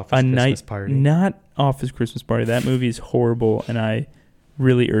Office A Christmas Night Party. Not Office Christmas Party. That movie is horrible, and I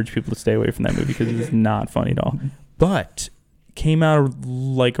really urge people to stay away from that movie because it is not funny at all. But came out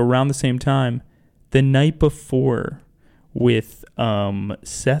like around the same time, The Night Before, with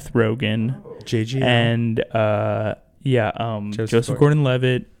Seth Rogen JG and Joseph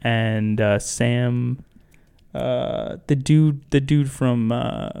Gordon-Levitt and Sam, the dude from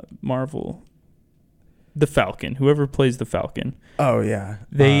Marvel, the Falcon, whoever plays the Falcon. Oh yeah,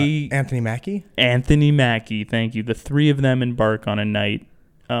 Anthony Mackie. Anthony Mackie, thank you. The three of them embark on a night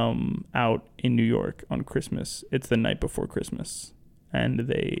out in New York on Christmas. It's the night before Christmas, and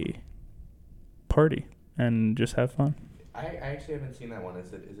they party and just have fun. I actually haven't seen that one.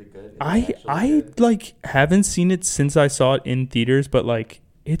 Is it good? I like haven't seen it since I saw it in theaters, but like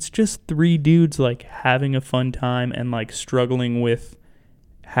it's just three dudes like having a fun time and like struggling with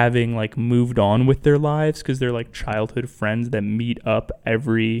having like moved on with their lives because they're like childhood friends that meet up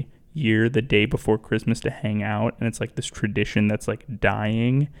every year the day before Christmas to hang out, and it's like this tradition that's like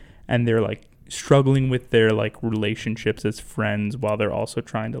dying, and they're like struggling with their like relationships as friends while they're also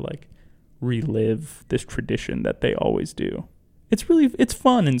trying to like relive this tradition that they always do. It's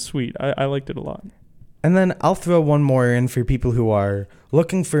fun and sweet. I liked it a lot. And then I'll throw one more in for people who are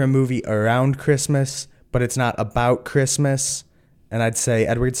looking for a movie around Christmas, but it's not about Christmas. And I'd say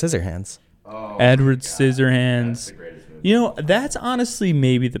Edward Scissorhands. Oh, Edward Scissorhands. That's the greatest movie. You know, that's honestly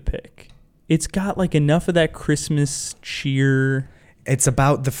maybe the pick. It's got like enough of that Christmas cheer. It's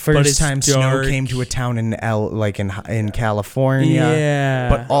about the But first it's time dark. snow came to a town in California. Yeah.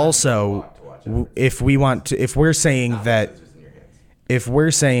 But also, if we're saying that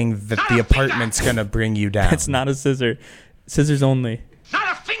the apartment's gonna bring you down, It's not a scissor. Scissors only.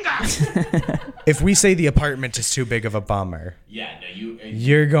 Not a finger! if we say the apartment is too big of a bummer, Yeah, no,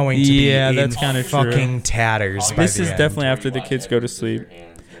 you're going to be Yeah, in that's kinda true. fucking tatters. by This the is end. definitely after the kids go to sleep.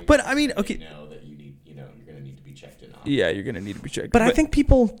 But, I mean, okay. You know that you're going to need to be checked in on. Yeah, you're going to need to be checked. But I think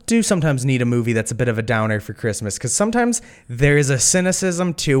people do sometimes need a movie that's a bit of a downer for Christmas because sometimes there is a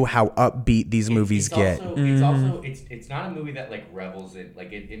cynicism to how upbeat these movies get. It's not a movie that like revels in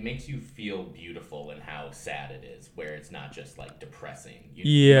like it makes you feel beautiful in how sad it is, where it's not just like depressing.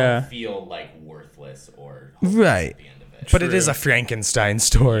 You don't feel like worthless or hopeless Right. at the end of it. But it is a Frankenstein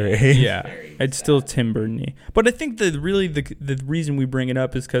story. Yeah, Very it's still Tim Burton-y. But I think the reason we bring it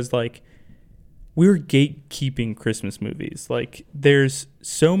up is because like we're gatekeeping Christmas movies. Like there's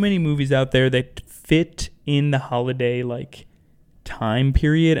so many movies out there that fit in the holiday like time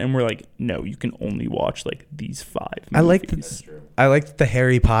period, and we're like, no, you can only watch like these 5 movies. I like the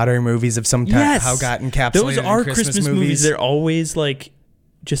Harry Potter movies of some time. Yes, How got encapsulated those are in Christmas movies. They're always like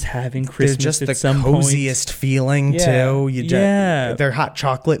just having Christmas. They're just at the some coziest point. feeling too. Yeah. They're hot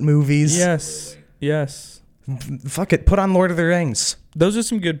chocolate movies. Yes. Fuck it, put on Lord of the Rings. Those are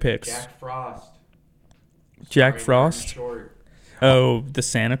some good picks. Jack Frost. Jack Frost. Short. Oh, the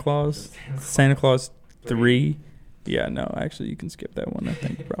Santa Claus. Santa Claus 3. Yeah, no, actually, you can skip that one. I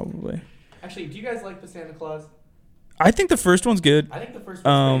think probably. Actually, do you guys like the Santa Claus? I think the first one's good. I think the first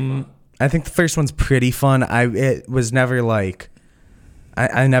one's pretty fun. I think the first one's pretty fun. It was never like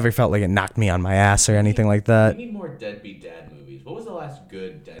I never felt like it knocked me on my ass or anything like that. We need more deadbeat dad movies. What was the last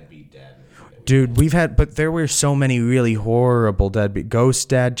good deadbeat dad movie? Dude, but there were so many really horrible deadbeat. Ghost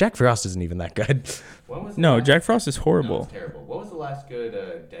Dad. Jack Frost isn't even that good. When was the No, last- Jack Frost is No, horrible. it's terrible. What was the last good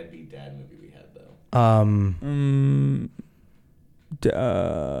deadbeat dad movie we had though?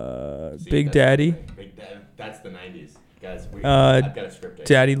 See, Big that's Daddy. the thing. Big Dad. That's the 90s, guys. I've got a script. I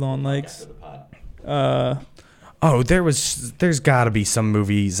Daddy can- Long podcast Legs. for the pod. Oh, there's got to be some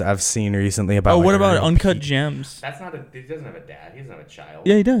movies I've seen recently about. Oh, like, what a about real Uncut peak- Gems? That's not a. He doesn't have a dad. He doesn't have a child.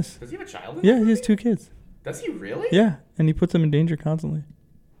 Yeah, he does. Does he have a child? In Yeah, that he has movie? 2 kids. Does he really? Yeah, and he puts them in danger constantly.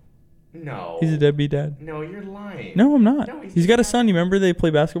 No. He's a deadbeat dad. No, you're lying. No, I'm not. No, He's got a son. You remember they play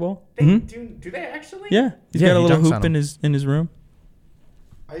basketball? They do they actually? Yeah, he's Yeah, got a he little dunks hoop on in his room.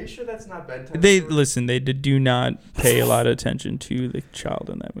 Are you sure that's not bedtime? They story? listen. They do not pay a lot of attention to the child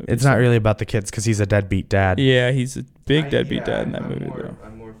in that movie. It's not really about the kids because he's a deadbeat dad. Yeah, he's a big deadbeat dad in that I'm movie, more, though.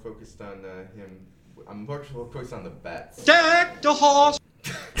 I'm more focused on him. I'm more focused on the bets. Deck the horse!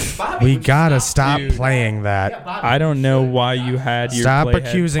 Bobby, We would you gotta stop stop playing that. Yeah, Bobby, I don't you know should. why you had your Stop playhead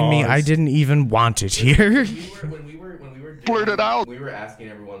accusing me. I paused. didn't even want it here. When we were Blurt it out. We were asking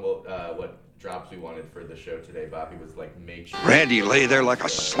everyone what drops we wanted for the show today. Bobby was like, make sure. Randy lay there like a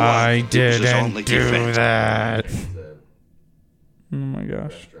slug. I It was his didn't only do defense. that. It's a Oh my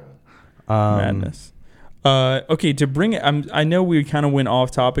gosh. restaurant. Madness. Okay, to bring it, I know we kind of went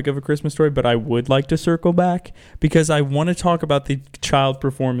off topic of A Christmas Story, but I would like to circle back because I want to talk about the child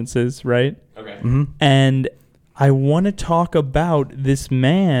performances, right? Okay. And I want to talk about this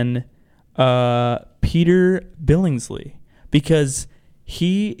man, Peter Billingsley, because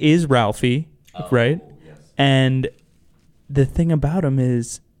he is Ralphie, right? Yes. And the thing about him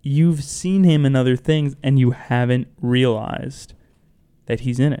is you've seen him in other things and you haven't realized that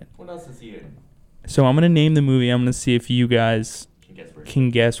he's in it. What else is he in? So I'm going to name the movie. I'm going to see if you guys Can guess where. can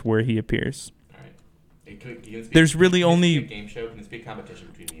guess where he appears. All right. Can this be- There's really can this be only- a game show. Can this be a competition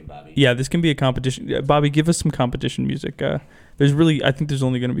between me and Bobby? Yeah, this can be a competition. Bobby, give us some competition music. There's really, I think there's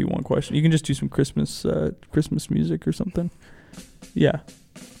only going to be one question. You can just do some Christmas music or something. Yeah,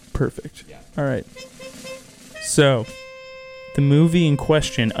 perfect. Yeah. All right. So, the movie in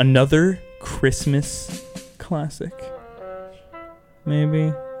question, another Christmas classic.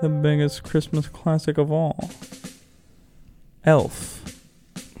 Maybe the biggest Christmas classic of all. Elf.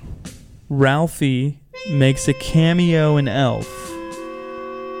 Ralphie makes a cameo in Elf.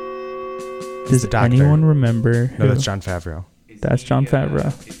 Does the doctor. anyone remember who? No, that's Jon Favreau. Is That's he, Jon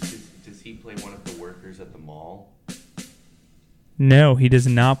Favreau. Does he play one of the workers at the mall? No, he does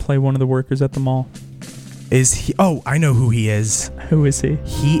not play one of the workers at the mall. Is he? Oh, I know who he is. Who is he?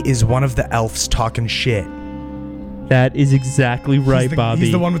 He is one of the elves talking shit. That is exactly right, Bobby.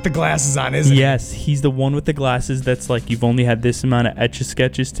 He's the one with the glasses on, isn't Yes, he's the one with the glasses that's like, you've only had this amount of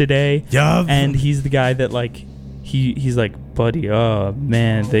Etch-a-Sketches today. he? Yup. And he's the guy that like, he's like, buddy, oh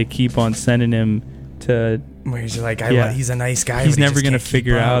man, they keep on sending him to, Where he's like, Yeah. he's a nice guy. he's but he never just going to can't keep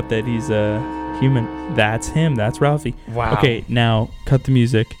figure up. out that he's a human. That's him. That's Ralphie. Wow. Okay, now cut the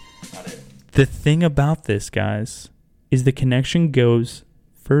music. Got it. The thing about this, guys, is the connection goes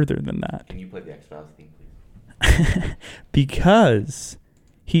further than that. Can you play the X-Files theme, please? Because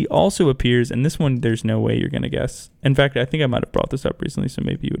he also appears, and this one there's no way you're going to guess. In fact, I think I might have brought this up recently, so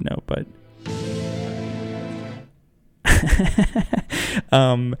maybe you would know, but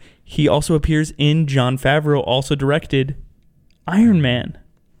he also appears in Jon Favreau also directed Iron Man.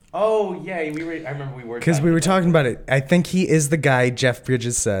 Oh yeah, I remember we were. Because we were talking about it. I think he is the guy Jeff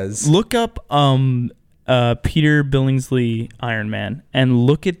Bridges says. Look up Peter Billingsley Iron Man and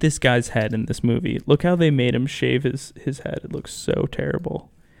look at this guy's head in this movie. Look how they made him shave his head. It looks so terrible.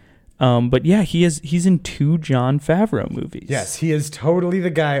 But yeah, he's in 2 Jon Favreau movies. Yes, he is totally the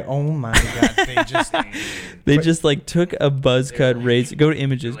guy. Oh my god, They just like took a buzz cut, raise. Go to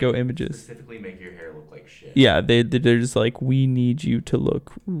images. Go images. Specifically, make your hair look like shit. Yeah, they're just like, we need you to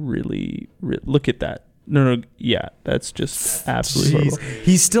look really. Look at that. No, yeah, that's just absolutely Jeez. horrible.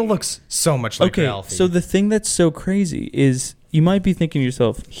 He still looks so much like Okay, Ralphie. so the thing that's so crazy is you might be thinking to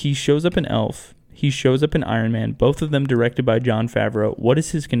yourself, he shows up in Elf, he shows up in Iron Man, both of them directed by Jon Favreau. What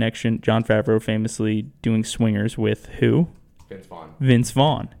is his connection? Jon Favreau famously doing Swingers with who? Vince Vaughn. Vince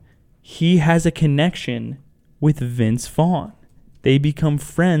Vaughn. He has a connection with Vince Vaughn. They become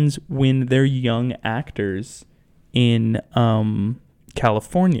friends when they're young actors in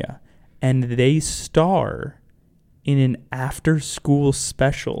California. And they star in an after-school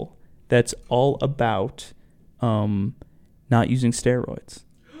special that's all about not using steroids.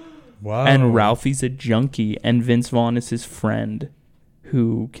 wow. And Ralphie's a junkie, and Vince Vaughn is his friend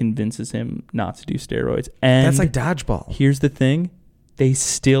who convinces him not to do steroids. And That's like dodgeball. here's the thing. They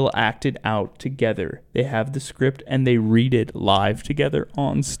still act it out together. They have the script, and they read it live together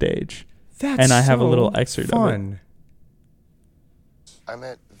on stage. That's and I have a so little excerpt of it. fun. I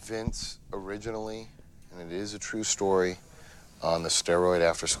met Vince originally, and it is a true story, on the steroid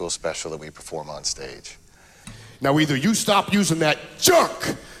after school special that we perform on stage. Now either you stop using that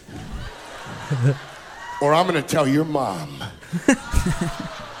junk, or I'm gonna tell your mom.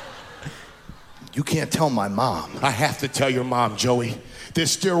 You can't tell my mom. I have to tell your mom, Joey.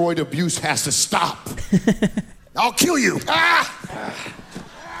 This steroid abuse has to stop. I'll kill you. Ah!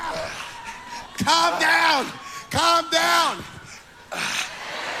 Calm down. Calm down.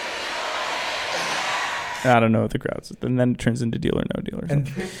 I don't know what the crowd's. And then it turns into Deal or No Deal or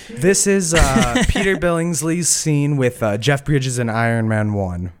something. And this is Peter Billingsley's scene with Jeff Bridges in Iron Man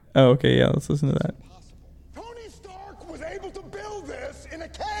 1. Oh, okay, yeah, let's listen to that. Tony Stark was able to build this in a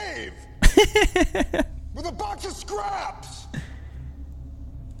cave with a box of scraps.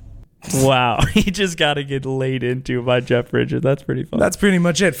 Wow, he just got to get laid into by Jeff Bridges. That's pretty fun. That's pretty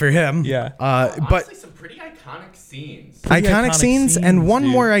much it for him. Yeah. Honestly, But some pretty iconic scenes. iconic scenes and one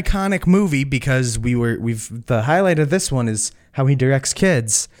dude. more iconic movie, because the highlight of this one is how he directs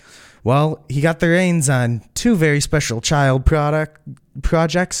kids. Well, he got the reins on two very special child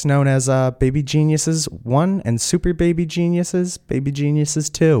projects known as Baby Geniuses 1 and Super Baby Geniuses, Baby Geniuses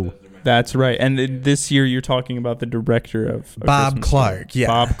 2. That's right. And this year you're talking about the director of A Bob Christmas Clark, Story. yeah.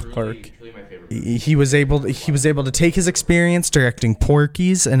 Bob Clark. Truly my favorite movie. He was able to take his experience directing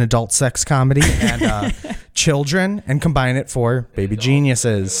Porky's, an adult sex comedy, and Children, and combine it for Baby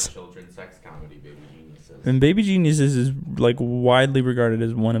Geniuses. Children's sex comedy, Baby Geniuses. And Baby Geniuses is like widely regarded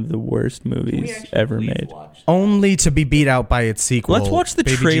as one of the worst movies ever made. Only to be beat out by its sequel. Let's watch the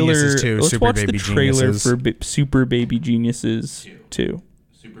Baby trailer. Geniuses 2, Let's Super watch Baby the trailer Geniuses. for Super Baby Geniuses 2.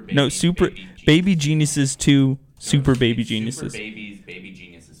 Super Baby Geniuses 2, Super Baby Super Geniuses. Babies, Baby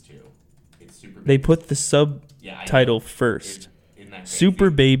Geniuses 2. It's Super They Babies. put the subtitle first. Isn't that crazy? Super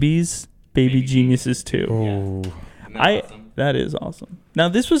Babies, Baby Geniuses 2. Oh. Isn't that awesome? That is awesome. Now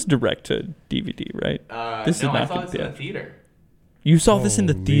this was direct to DVD, right? This is no, not I saw gonna this be in the a- theater. You saw this in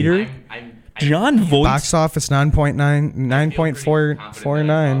the theater? John Voight. Box office 9.9, I feel pretty confident that I saw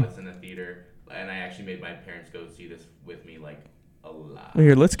 9.449. this in the theater, and I actually made my parents go see this with me like a lot.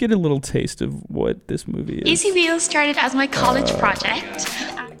 Here, let's get a little taste of what this movie is. Easy Wheels started as my college project.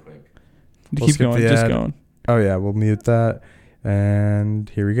 Really quick. We'll Keep skip going, the just ad. going. Oh yeah, we'll mute that. And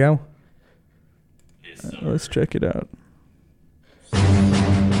here we go. Let's check it out.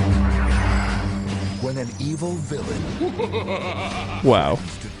 When an evil villain Wow.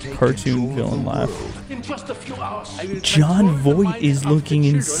 Cartoon villain laugh. In just a few hours, I will John Voight is looking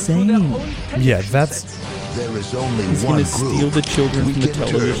insane. Yeah, that's there is only He's one gonna steal group the children we from the can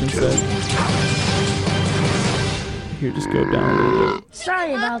television turn to. set. Here, just go down a little bit.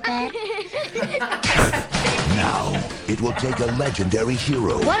 Sorry about that. Now, it will take a legendary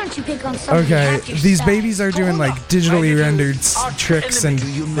hero. Why don't you pick on something okay. half your These size? babies are doing like digitally rendered tricks and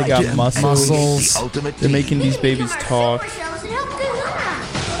They got muscles. The ultimate They're making these babies talk.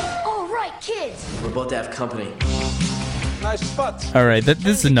 All right, kids. We're about to have company. Nice spot. All right, this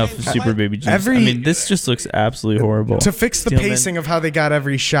is enough of Super Baby Jesus. I mean, this just looks absolutely horrible. To fix the Steelman- pacing of how they got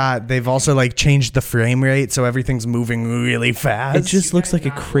every shot, they've also like changed the frame rate so everything's moving really fast. It just looks like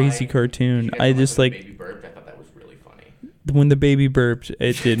a crazy cartoon. I just like Baby burped. I thought that was really funny. when the baby burped.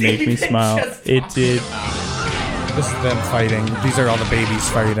 It did make me smile. It did. This is them fighting. These are all the babies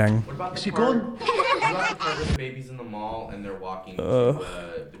fighting. What about the part with the babies in the mall and they're walking to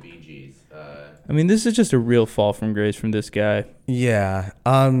the Bee Gees? I mean, this is just a real fall from grace from this guy. Yeah.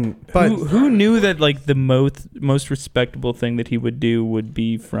 But Who knew that like the most respectable thing that he would do would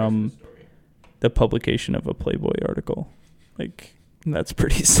be from the publication of a Playboy article? Like, that's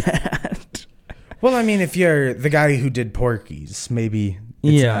pretty sad. well, I mean, if you're the guy who did Porky's, maybe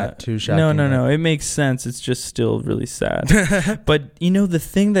it's not too shocking. No. It makes sense. It's just still really sad. But you know, the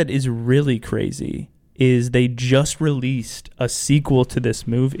thing that is really crazy is they just released a sequel to this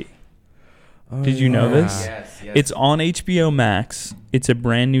movie. Did you know this? Yes. It's on HBO Max. It's a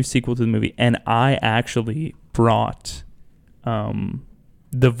brand new sequel to the movie, and I actually brought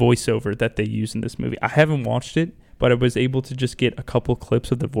the voiceover that they use in this movie. I haven't watched it, but I was able to just get a couple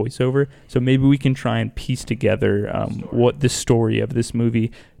clips of the voiceover. So maybe we can try and piece together what the story of this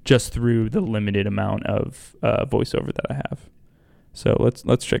movie just through the limited amount of voiceover that I have. So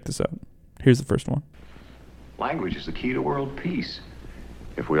let's check this out. Here's the first one. Language is the key to world peace.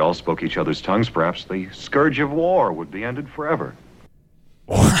 If we all spoke each other's tongues, perhaps the scourge of war would be ended forever.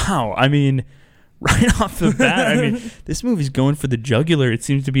 Wow. I mean, right off the bat, I mean, this movie's going for the jugular. It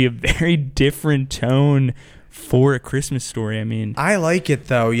seems to be a very different tone for A Christmas Story. I mean, I like it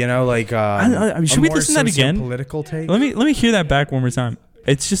though. You know, like should we listen to that again? Political take. Let me hear that back one more time.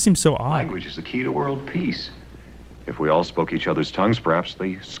 It just seems so odd. Language is the key to world peace. If we all spoke each other's tongues, perhaps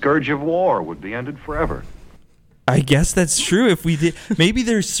the scourge of war would be ended forever. I guess that's true. If we did, maybe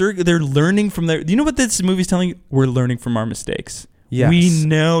they're learning from their. You know what this movie's telling you? We're learning from our mistakes. Yes. We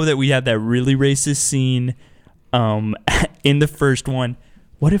know that we had that really racist scene in the first one.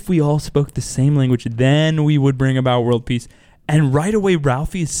 What if we all spoke the same language? Then we would bring about world peace. And right away,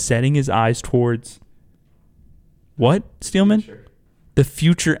 Ralphie is setting his eyes towards what, Steelman? The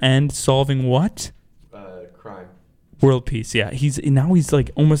future end, solving what? Crime. World peace. Yeah, he's like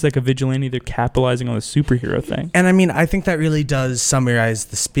almost like a vigilante. They're capitalizing on the superhero thing. And I mean, I think that really does summarize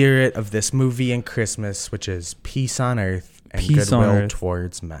the spirit of this movie and Christmas, which is peace on earth and Peace on goodwill earth.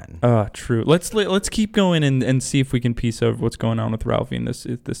 towards men. True. Let's keep going and see if we can piece over what's going on with Ralphie in this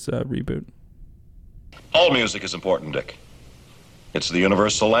reboot. All music is important, Dick. It's the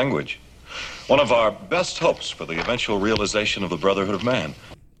universal language. One of our best hopes for the eventual realization of the brotherhood of man.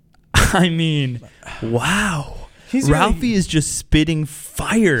 I mean, wow. Ralphie is just spitting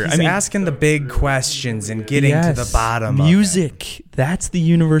fire. He's asking the big questions and getting to the bottom music. of it. That's the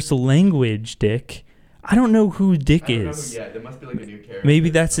universal language, Dick. I don't know who Dick is. Yeah, there must be like a new character. Maybe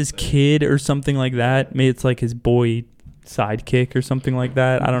that's his kid or something like that. Maybe it's like his boy sidekick or something like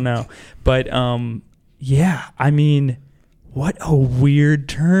that. I don't know. But yeah, I mean, what a weird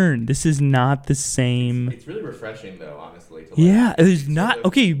turn. This is not the same. It's really refreshing though, honestly. Yeah, there's not.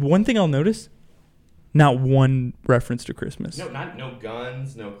 Okay, one thing I'll notice. Not one reference to Christmas. No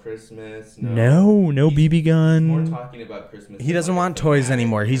guns, no Christmas. No BB gun. More talking about Christmas. He doesn't want toys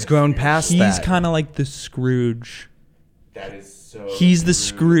anymore. He's grown past that. He's kind of like the Scrooge. That is so. He's the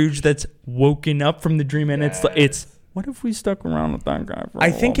Scrooge that's woken up from the dream, and it's. What if we stuck around with that guy for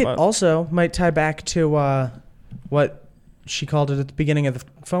I think it also might tie back to what she called it at the beginning of the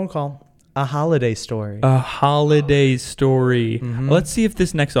phone call. A holiday story. A holiday story. Mm-hmm. Let's see if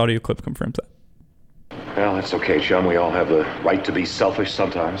this next audio clip confirms that. Well, that's okay, chum. We all have the right to be selfish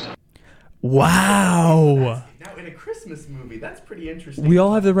sometimes. Wow. Now, in a Christmas movie, that's pretty interesting. We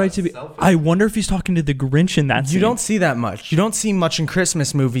all have the right to be... I wonder if he's talking to the Grinch in that scene. You don't see that much. You don't see much in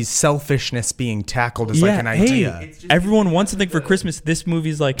Christmas movies, selfishness being tackled as like an idea. Hey, everyone wants something for Christmas. This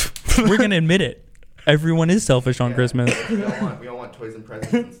movie's like, we're going to admit it. Everyone is selfish on Christmas. We all want toys and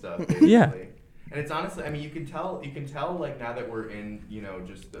presents and stuff. Basically. Yeah. And it's honestly, I mean, you can tell like now that we're in,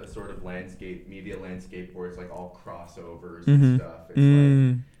 just the sort of media landscape where it's like all crossovers and stuff.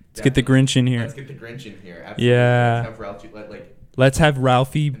 It's let's get the Grinch in here. Let's get the Grinch in here. Absolutely. Yeah. Let's have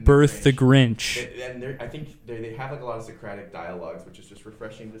Ralphie birth the Grinch. And I think they have like a lot of Socratic dialogues, which is just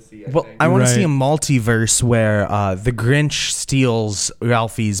refreshing to see. I want to see a multiverse where the Grinch steals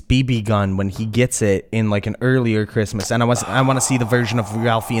Ralphie's BB gun when he gets it in like an earlier Christmas, and I want to see the version of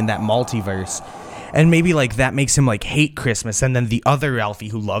Ralphie in that multiverse. And maybe like that makes him like hate Christmas, and then the other Ralphie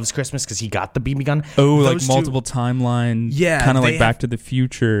who loves Christmas because he got the BB gun. Oh, like multiple timeline. Yeah, kind of like Back to the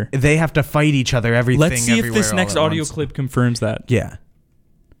Future. They have to fight each other. Let's see if this next audio clip confirms that. Yeah.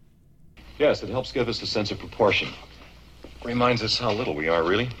 Yes, it helps give us a sense of proportion. Reminds us how little we are,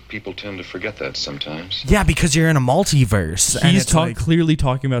 really. People tend to forget that sometimes. Yeah, because you're in a multiverse. He's clearly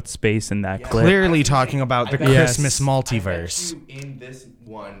talking about space in that clip. Clearly talking about the Christmas multiverse. In this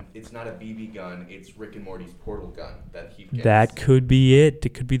one, it's not a BB gun, it's Rick and Morty's portal gun that he gets. That could be it.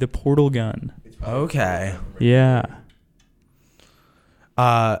 It could be the portal gun. Okay. Yeah.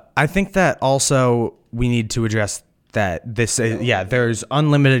 I think that also we need to address that there's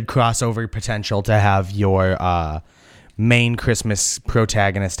unlimited crossover potential to have your main Christmas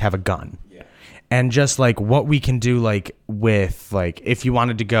protagonist have a gun. Yeah. And just like what we can do like with like if you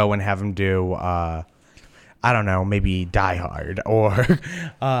wanted to go and have him do I don't know, maybe Die Hard or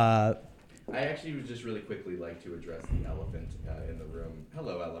I actually would just really quickly like to address the elephant in the room.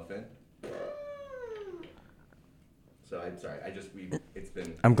 Hello, elephant. So I'm sorry.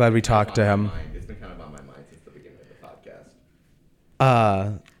 I'm glad we talked to him. It's been kind of on my mind since the beginning of the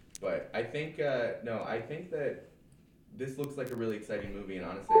podcast. But I think I think that this looks like a really exciting movie, and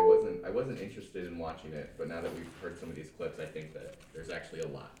honestly, I wasn't interested in watching it. But now that we've heard some of these clips, I think that there's actually a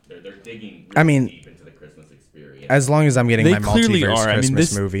lot. They're digging really deep into the Christmas experience. As long as I'm getting my multiverse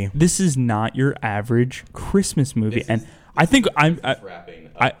Christmas movie, this is not your average Christmas movie, I think wrapping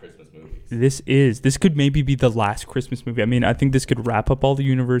up Christmas movies. This could maybe be the last Christmas movie. I mean, I think this could wrap up all the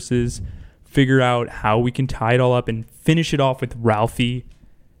universes, figure out how we can tie it all up, and finish it off with Ralphie.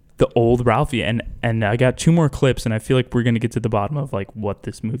 The old Ralphie, and I got two more clips, and I feel like we're gonna get to the bottom of like what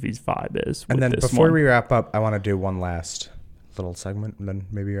this movie's vibe is. And then before we wrap up, I want to do one last little segment, and then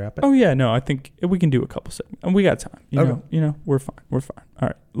maybe wrap it. Oh yeah, no, I think we can do a couple segments, and we got time. You know, we're fine. All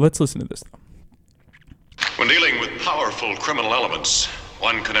right, let's listen to this though. When dealing with powerful criminal elements,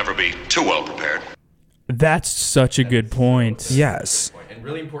 one can never be too well prepared. That's such a good point. Yes, and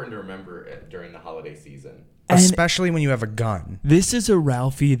really important to remember during the holiday season. Especially when you have a gun. This is a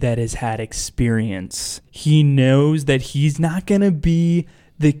Ralphie that has had experience. He knows that he's not going to be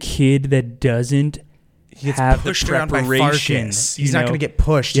the kid that doesn't have the preparation. He's not going to get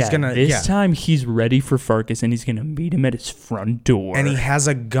pushed. Yeah, this time he's ready for Farkas, and he's going to meet him at his front door. And he has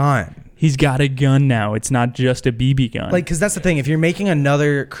a gun. He's got a gun now. It's not just a BB gun. Like, because that's the thing. If you're making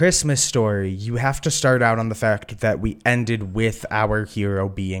another Christmas story, you have to start out on the fact that we ended with our hero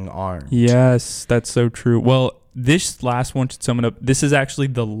being armed. Yes, that's so true. Well, this last one should sum it up. This is actually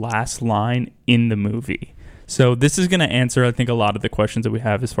the last line in the movie. So this is going to answer, I think, a lot of the questions that we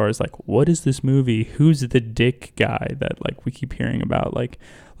have as far as, like, what is this movie? Who's the dick guy that, like, we keep hearing about? Like,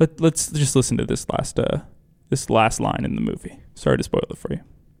 let's just listen to this last this last line in the movie. Sorry to spoil it for you.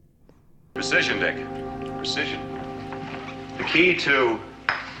 Precision, Dick. Precision. The key to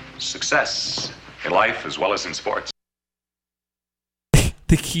success in life as well as in sports.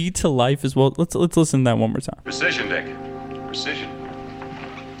 The key to life as well. Let's listen to that one more time. Precision, Dick. Precision.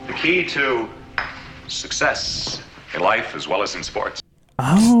 The key to success in life as well as in sports.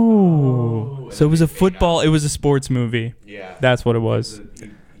 Oh, so it was a football. It was a sports movie. Yeah, that's what it was.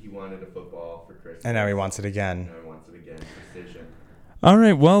 He wanted a football for Christmas, and now he wants it again. Precision. All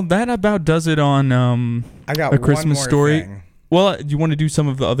right, well, that about does it on I got A Christmas one more Story. thing. Well, do you want to do some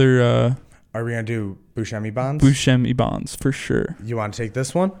of the other? Are we gonna do Buscemi Bonds? Buscemi Bonds for sure. You want to take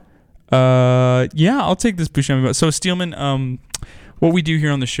this one? Yeah, I'll take this Buscemi Bonds. So Steelman, what we do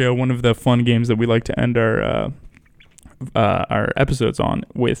here on the show, one of the fun games that we like to end our episodes on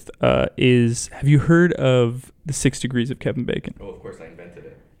with is, have you heard of the 6 Degrees of Kevin Bacon? Oh, of course, I invented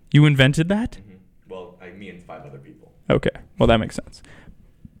it. You invented that? Mm-hmm. Well, me and 5 other people. Okay, well that makes sense.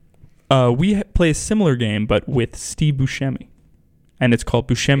 We play a similar game, but with Steve Buscemi, and it's called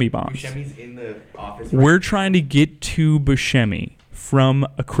Buscemi Bonds. Buscemi's in the office. We're trying to get to Buscemi from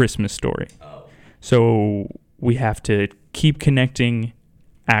A Christmas Story. Oh. So we have to keep connecting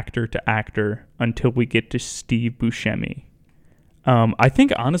actor to actor until we get to Steve Buscemi. I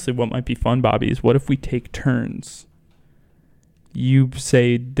think, honestly, what might be fun, Bobby, is what if we take turns? You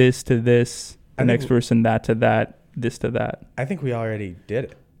say this to this, the next person that to that, this to that. I think we already did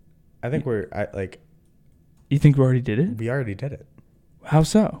it. I think You think we already did it? We already did it. How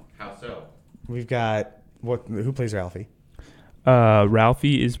so? How so? We've got who plays Ralphie?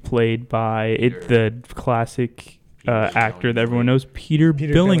 Ralphie is played by the classic actor that everyone knows, Peter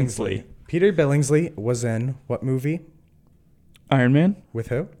Billingsley. Peter Billingsley was in what movie? Iron Man. With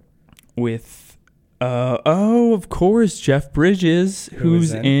who? With of course, Jeff Bridges,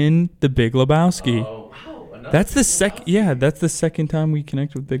 who's in The Big Lebowski. Oh, wow. That's the second time we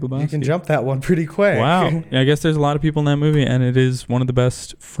connect with Big Lebowski. You can jump that one pretty quick. Wow. Yeah, I guess there's a lot of people in that movie, and it is one of the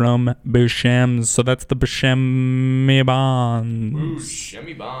best from Buscemi. So that's the Buscemi Bonds.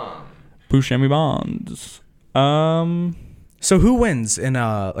 Buscemi Bond. Buscemi Bonds. So who wins in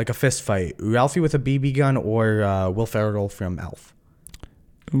a fist fight? Ralphie with a BB gun or Will Ferrell from Elf?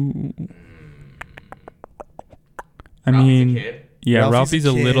 Ooh. I mean, Ralphie's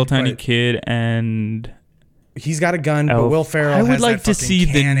a little tiny kid, and he's got a gun, Elf. but Will Ferrell I would has like that to see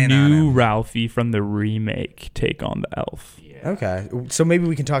the cannon new Ralphie from the remake take on the Elf. Yeah. Okay, so maybe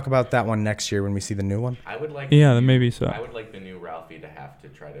we can talk about that one next year when we see the new one. I would like. Then maybe so. I would like the new Ralphie to have to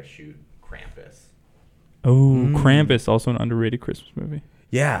try to shoot Krampus. Oh, Krampus, also an underrated Christmas movie.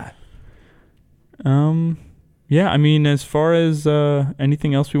 Yeah. Yeah, I mean, as far as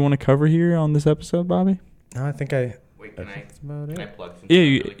anything else we want to cover here on this episode, Bobby? No, I think I... Wait, can I plug something? Yeah,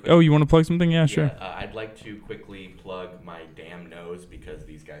 really quick? you want to plug something? Yeah, sure. I'd like to quickly plug my damn nose because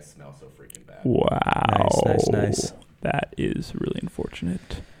these guys smell so freaking bad. Wow. Nice. That is really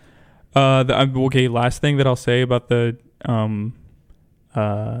unfortunate. Okay, last thing that I'll say about the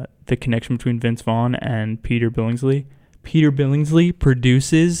connection between Vince Vaughn and Peter Billingsley. Peter Billingsley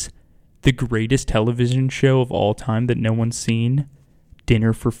produces the greatest television show of all time that no one's seen,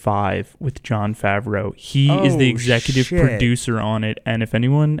 Dinner for Five with Jon Favreau. He is the executive producer on it, and if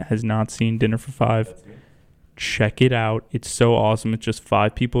anyone has not seen Dinner for Five, check it out. It's so awesome. It's just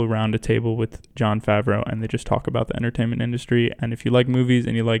 5 people around a table with Jon Favreau, and they just talk about the entertainment industry. And if you like movies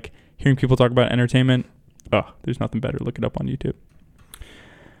and you like hearing people talk about entertainment, there's nothing better. Look it up on YouTube.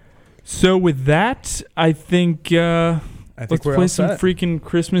 So with that, I think let's play some freaking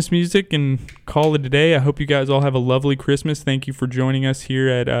Christmas music and call it a day. I hope you guys all have a lovely Christmas. Thank you for joining us here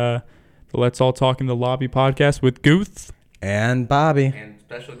at the Let's All Talk in the Lobby podcast with Guth and Bobby. And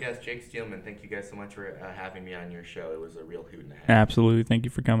special guest Jake Steelman. Thank you guys so much for having me on your show. It was a real hoot and a half. Absolutely. Thank you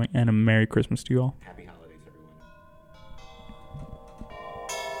for coming, and a Merry Christmas to you all. Happy holidays.